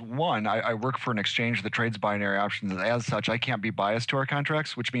reasons. One, I work for an exchange that trades binary options. As such, I can't be biased to our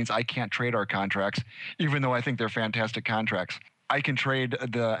contracts, which means I can't trade our contracts, even though I think they're fantastic contracts. I can trade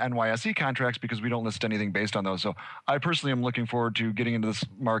the NYSE contracts because we don't list anything based on those. So I personally am looking forward to getting into this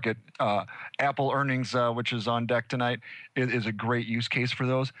market. Apple earnings, which is on deck tonight, is a great use case for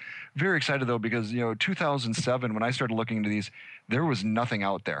those. Very excited, though, because 2007, when I started looking into these, there was nothing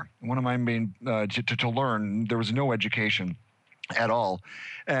out there. One of my main, to learn, there was no education at all.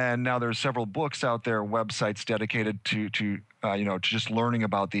 And now there's several books out there, websites dedicated to just learning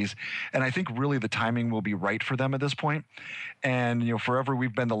about these. And I think really the timing will be right for them at this point. And, forever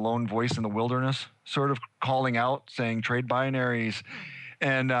we've been the lone voice in the wilderness, sort of calling out, saying trade binaries.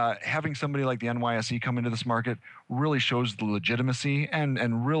 And having somebody like the NYSE come into this market really shows the legitimacy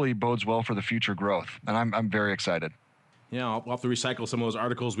and really bodes well for the future growth. And I'm very excited. Yeah, I'll have to recycle some of those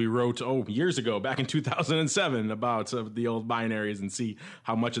articles we wrote, years ago, back in 2007, about the old binaries and see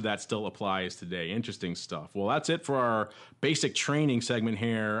how much of that still applies today. Interesting stuff. Well, that's it for our basic training segment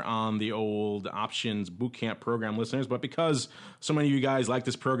here on the old Options Bootcamp program, listeners. But because so many of you guys like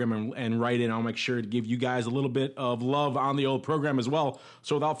this program and write in, I'll make sure to give you guys a little bit of love on the old program as well.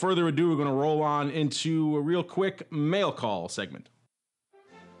 So without further ado, we're going to roll on into a real quick mail call segment.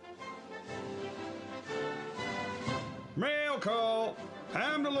 Mail call.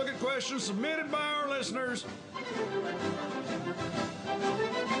 Time to look at questions submitted by our listeners.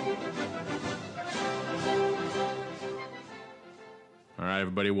 All right,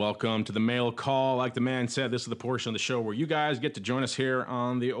 everybody, welcome to the mail call. Like the man said, this is the portion of the show where you guys get to join us here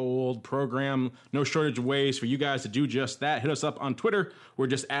on the old program. No shortage of ways for you guys to do just that. Hit us up on Twitter. We're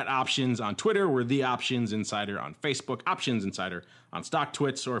just at Options on Twitter. We're the Options Insider on Facebook, Options Insider on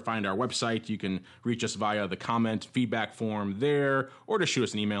StockTwits, or find our website. You can reach us via the comment feedback form there, or just shoot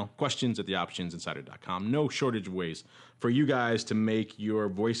us an email, questions@theoptionsinsider.com. No shortage of ways for you guys to make your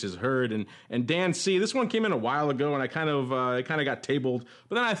voices heard. And Dan C., this one came in a while ago, and I kind of got tabled.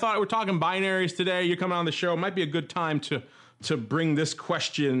 But then I thought, we're talking binaries today. You're coming on the show. It might be a good time to bring this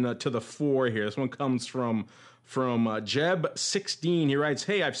question to the fore here. This one comes from Jeb16. He writes,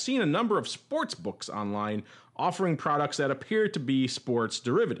 "Hey, I've seen a number of sports books online offering products that appear to be sports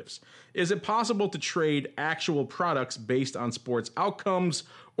derivatives. Is it possible to trade actual products based on sports outcomes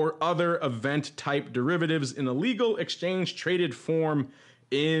or other event-type derivatives in a legal exchange-traded form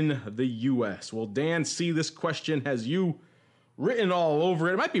in the U.S.?" Well, Dan C., this question has you written all over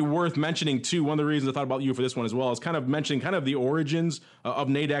it. It might be worth mentioning, too, one of the reasons I thought about you for this one as well is kind of mentioning kind of the origins of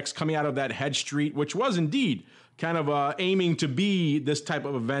Nadex coming out of that Hedge Street, which was indeed kind of aiming to be this type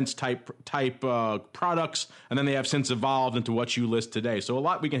of events type products, and then they have since evolved into what you list today. So a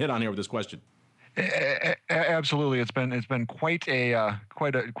lot we can hit on here with this question. Absolutely, it's been quite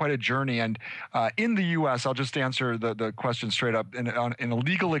a journey, and in the U.S., I'll just answer the question straight up. In a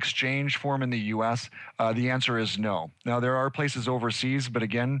legal exchange form in the U.S., the answer is no. Now there are places overseas, but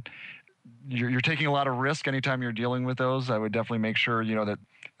again, you're taking a lot of risk anytime you're dealing with those. I would definitely make sure that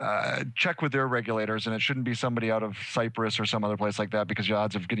check with their regulators, and it shouldn't be somebody out of Cyprus or some other place like that, because your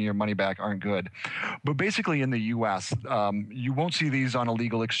odds of getting your money back aren't good. But basically in the U.S., you won't see these on a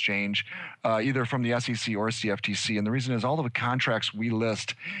legal exchange, either from the SEC or CFTC. And the reason is all of the contracts we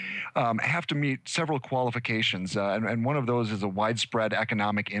list have to meet several qualifications, and one of those is a widespread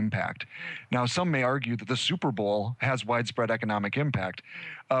economic impact. Now, some may argue that the Super Bowl has widespread economic impact,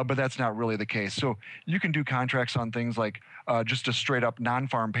 but that's not really the case. So you can do contracts on things like just a straight up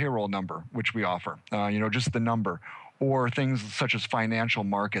non-farm payroll number, which we offer, just the number, or things such as financial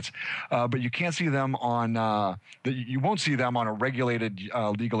markets. But you can't see them you won't see them on a regulated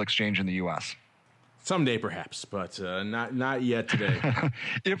legal exchange in the U.S. Someday, perhaps, but not yet today.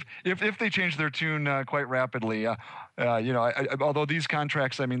 if they change their tune quite rapidly, although these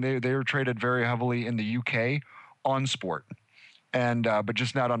contracts, they are traded very heavily in the UK on sport, and but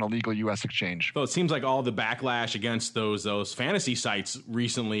just not on a legal U.S. exchange. So it seems like all the backlash against those fantasy sites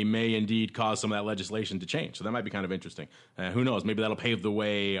recently may indeed cause some of that legislation to change. So that might be kind of interesting. Who knows? Maybe that'll pave the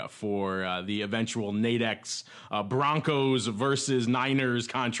way for the eventual Nadex Broncos versus Niners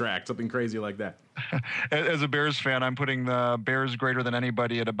contract, something crazy like that. As a Bears fan, I'm putting the Bears greater than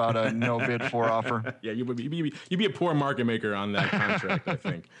anybody at about a no bid for offer. Yeah, you'd be a poor market maker on that contract, I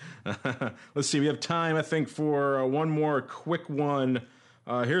think. Let's see. We have time, I think, for one more quick one.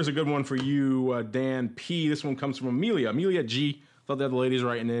 Here's a good one for you, Dan P. This one comes from Amelia. Amelia G. Thought the other lady's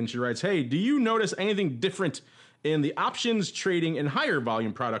writing in. She writes, "Hey, do you notice anything different in the options trading in higher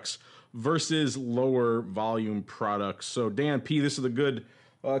volume products versus lower volume products?" So, Dan P., this is a good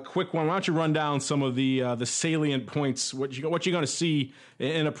quick one. Why don't you run down some of the salient points, what you're going to see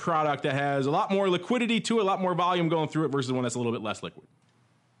in a product that has a lot more liquidity to it, a lot more volume going through it versus one that's a little bit less liquid?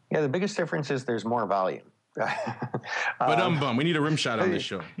 Yeah, the biggest difference is there's more volume. But we need a rim shot on this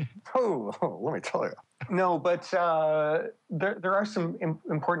show. Let me tell you. No, but there are some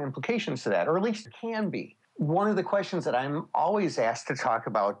important implications to that, or at least there can be. One of the questions that I'm always asked to talk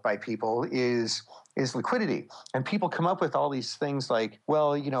about by people is liquidity. And people come up with all these things like,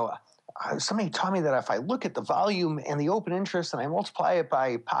 well, somebody taught me that if I look at the volume and the open interest and I multiply it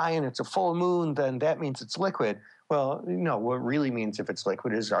by pi and it's a full moon, then that means it's liquid. Well, no, what really means if it's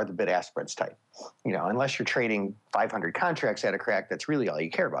liquid are the bid-ask spreads tight. Unless you're trading 500 contracts at a crack, that's really all you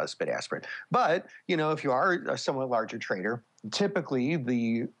care about is bid-ask spread. But, if you are a somewhat larger trader, typically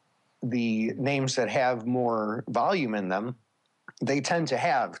the names that have more volume in them they tend to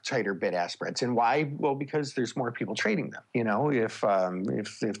have tighter bid-ask spreads. And why? Well, because there's more people trading them. If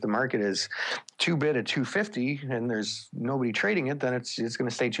the market is 2 bid at 250 and there's nobody trading it, then it's going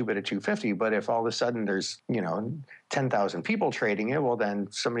to stay 2 bid at 250. But if all of a sudden there's 10,000 people trading it, well, then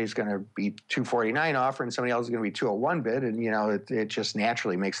somebody's going to be 249 offer and somebody else is going to be 201 bid, and it just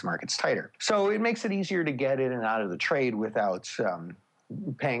naturally makes the markets tighter. So it makes it easier to get in and out of the trade without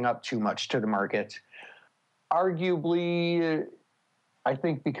paying up too much to the market. Arguably, I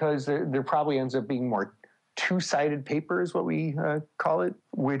think because there probably ends up being more two-sided paper is what we call it,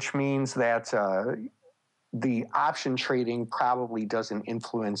 which means that the option trading probably doesn't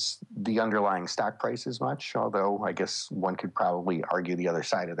influence the underlying stock price as much, although I guess one could probably argue the other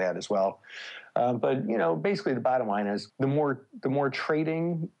side of that as well. But basically the bottom line is the more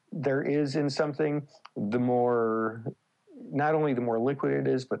trading there is in something, the more, not only the more liquid it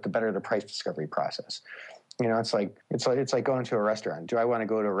is, but the better the price discovery process. It's like going to a restaurant. Do I want to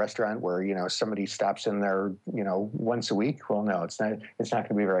go to a restaurant where, somebody stops in there, once a week? Well, no, it's not going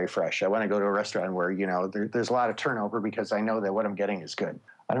to be very fresh. I want to go to a restaurant where, there's a lot of turnover because I know that what I'm getting is good.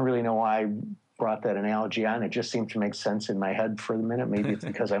 I don't really know why I brought that analogy on. It just seemed to make sense in my head for the minute. Maybe it's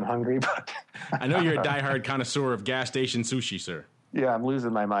because I'm hungry, but I know you're a diehard connoisseur of gas station sushi, sir. Yeah, I'm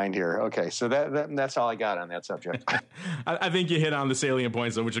losing my mind here. Okay, so that's all I got on that subject. I think you hit on the salient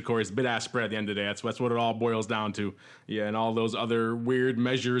points, though, which, of course, bid-ask spread at the end of the day. That's what it all boils down to. Yeah, and all those other weird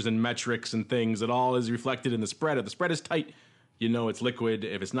measures and metrics and things, it all is reflected in the spread. If the spread is tight, it's liquid.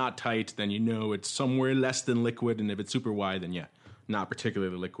 If it's not tight, then it's somewhere less than liquid. And if it's super wide, then, not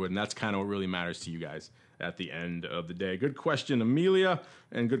particularly liquid. And that's kind of what really matters to you guys at the end of the day. Good question, Amelia,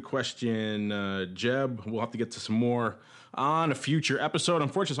 and good question, Jeb. We'll have to get to some more on a future episode.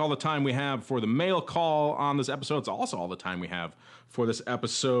 Unfortunately, it's all the time we have for the mail call on this episode. It's also all the time we have for this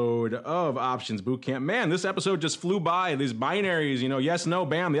episode of Options Bootcamp. Man, this episode just flew by. These binaries, yes, no,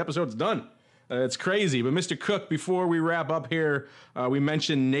 bam, the episode's done. It's crazy. But Mr. Cook, before we wrap up here, we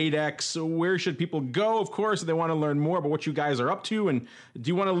mentioned Nadex. Where should people go, of course, if they want to learn more about what you guys are up to? And do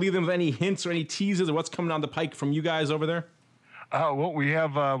you want to leave them with any hints or any teases of what's coming down the pike from you guys over there? Well,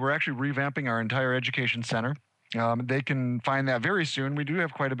 we're actually revamping our entire education center. They can find that very soon. We do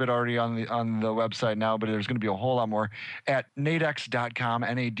have quite a bit already on the website now, but there's going to be a whole lot more at nadex.com,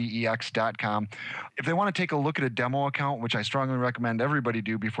 Nadex.com. If they want to take a look at a demo account, which I strongly recommend everybody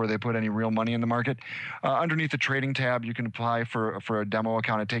do before they put any real money in the market, underneath the trading tab, you can apply for a demo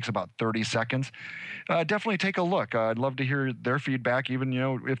account. It takes about 30 seconds. Definitely take a look. I'd love to hear their feedback, even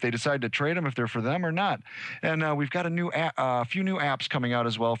if they decide to trade them, if they're for them or not. And we've got a few new apps coming out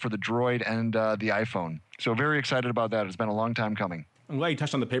as well for the Droid and the iPhone. So very excited about that. It's been a long time coming. I'm glad you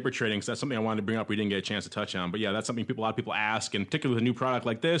touched on the paper trading, because that's something I wanted to bring up we didn't get a chance to touch on. But yeah, that's something a lot of people ask, and particularly with a new product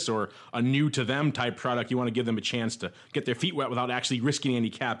like this or a new to them type product, you want to give them a chance to get their feet wet without actually risking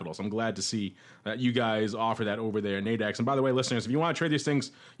any capital. So I'm glad to see that you guys offer that over there at Nadex. And by the way, listeners, if you want to trade these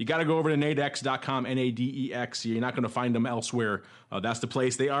things, you got to go over to nadex.com, Nadex. You're not going to find them elsewhere. That's the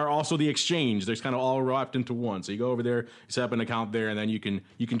place. They are also the exchange. They're kind of all wrapped into one. So you go over there, you set up an account there, and then you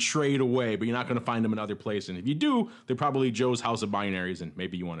can trade away, but you're not going to find them in other places. And if you do, they're probably Joe's House of Binaries, and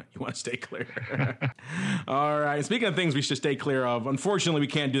maybe you want to stay clear. All right. Speaking of things we should stay clear of, unfortunately, we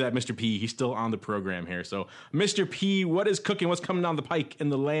can't do that, Mr. P. He's still on the program here. So, Mr. P, what is cooking? What's coming down the pike in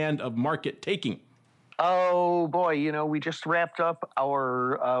the land of market taking? Oh, boy, we just wrapped up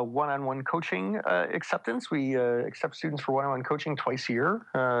our one-on-one coaching acceptance. We accept students for one-on-one coaching twice a year.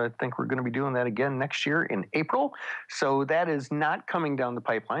 I think we're going to be doing that again next year in April. So that is not coming down the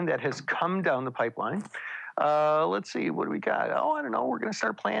pipeline. That has come down the pipeline. Let's see, what do we got? Oh, I don't know. We're going to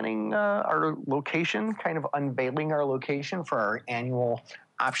start planning our location, kind of unveiling our location for our annual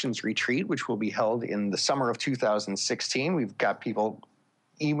options retreat, which will be held in the summer of 2016. We've got people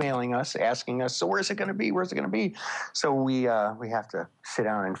emailing us, asking us, so where's it going to be? Where's it going to be? So we have to sit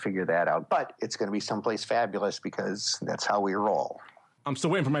down and figure that out. But it's going to be someplace fabulous because that's how we roll. I'm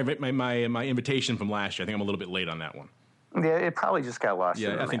still waiting for my invitation from last year. I think I'm a little bit late on that one. Yeah, it probably just got lost.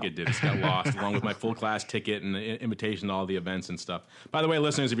 Yeah, I think it did. It got lost along with my full class ticket and the invitation to all the events and stuff. By the way,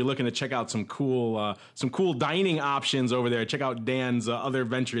 listeners, if you're looking to check out some cool dining options over there, check out Dan's other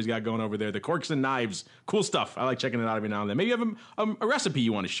venture he's got going over there. The Corks and Knives, cool stuff. I like checking it out every now and then. Maybe you have a recipe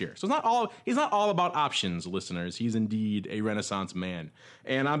you want to share. So he's not all about options, listeners. He's indeed a Renaissance man.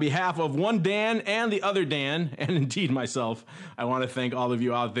 And on behalf of one Dan and the other Dan, and indeed myself, I want to thank all of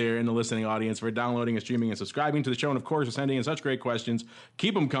you out there in the listening audience for downloading and streaming and subscribing to the show, and of course for sending in such great questions.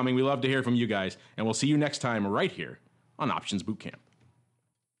 Keep them coming. We love to hear from you guys, and we'll see you next time right here on Options Bootcamp.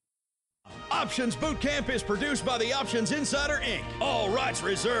 Options Bootcamp is produced by the Options Insider, Inc. All rights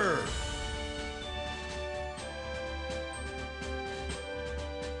reserved.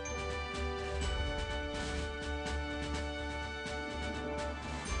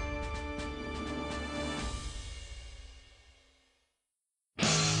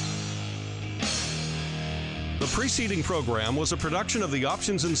 preceding program was a production of the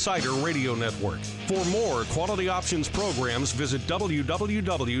Options Insider Radio Network. For more quality options programs, visit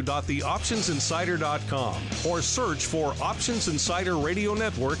www.theoptionsinsider.com or search for Options Insider Radio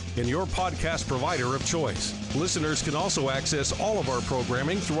Network in your podcast provider of choice. Listeners can also access all of our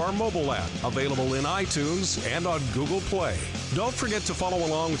programming through our mobile app, available in iTunes and on Google Play. Don't forget to follow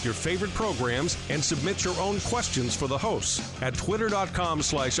along with your favorite programs and submit your own questions for the hosts at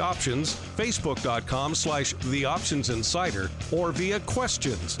twitter.com/options, facebook.com/theoptionsinsider, or via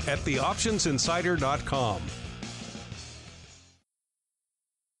questions at theoptionsinsider.com.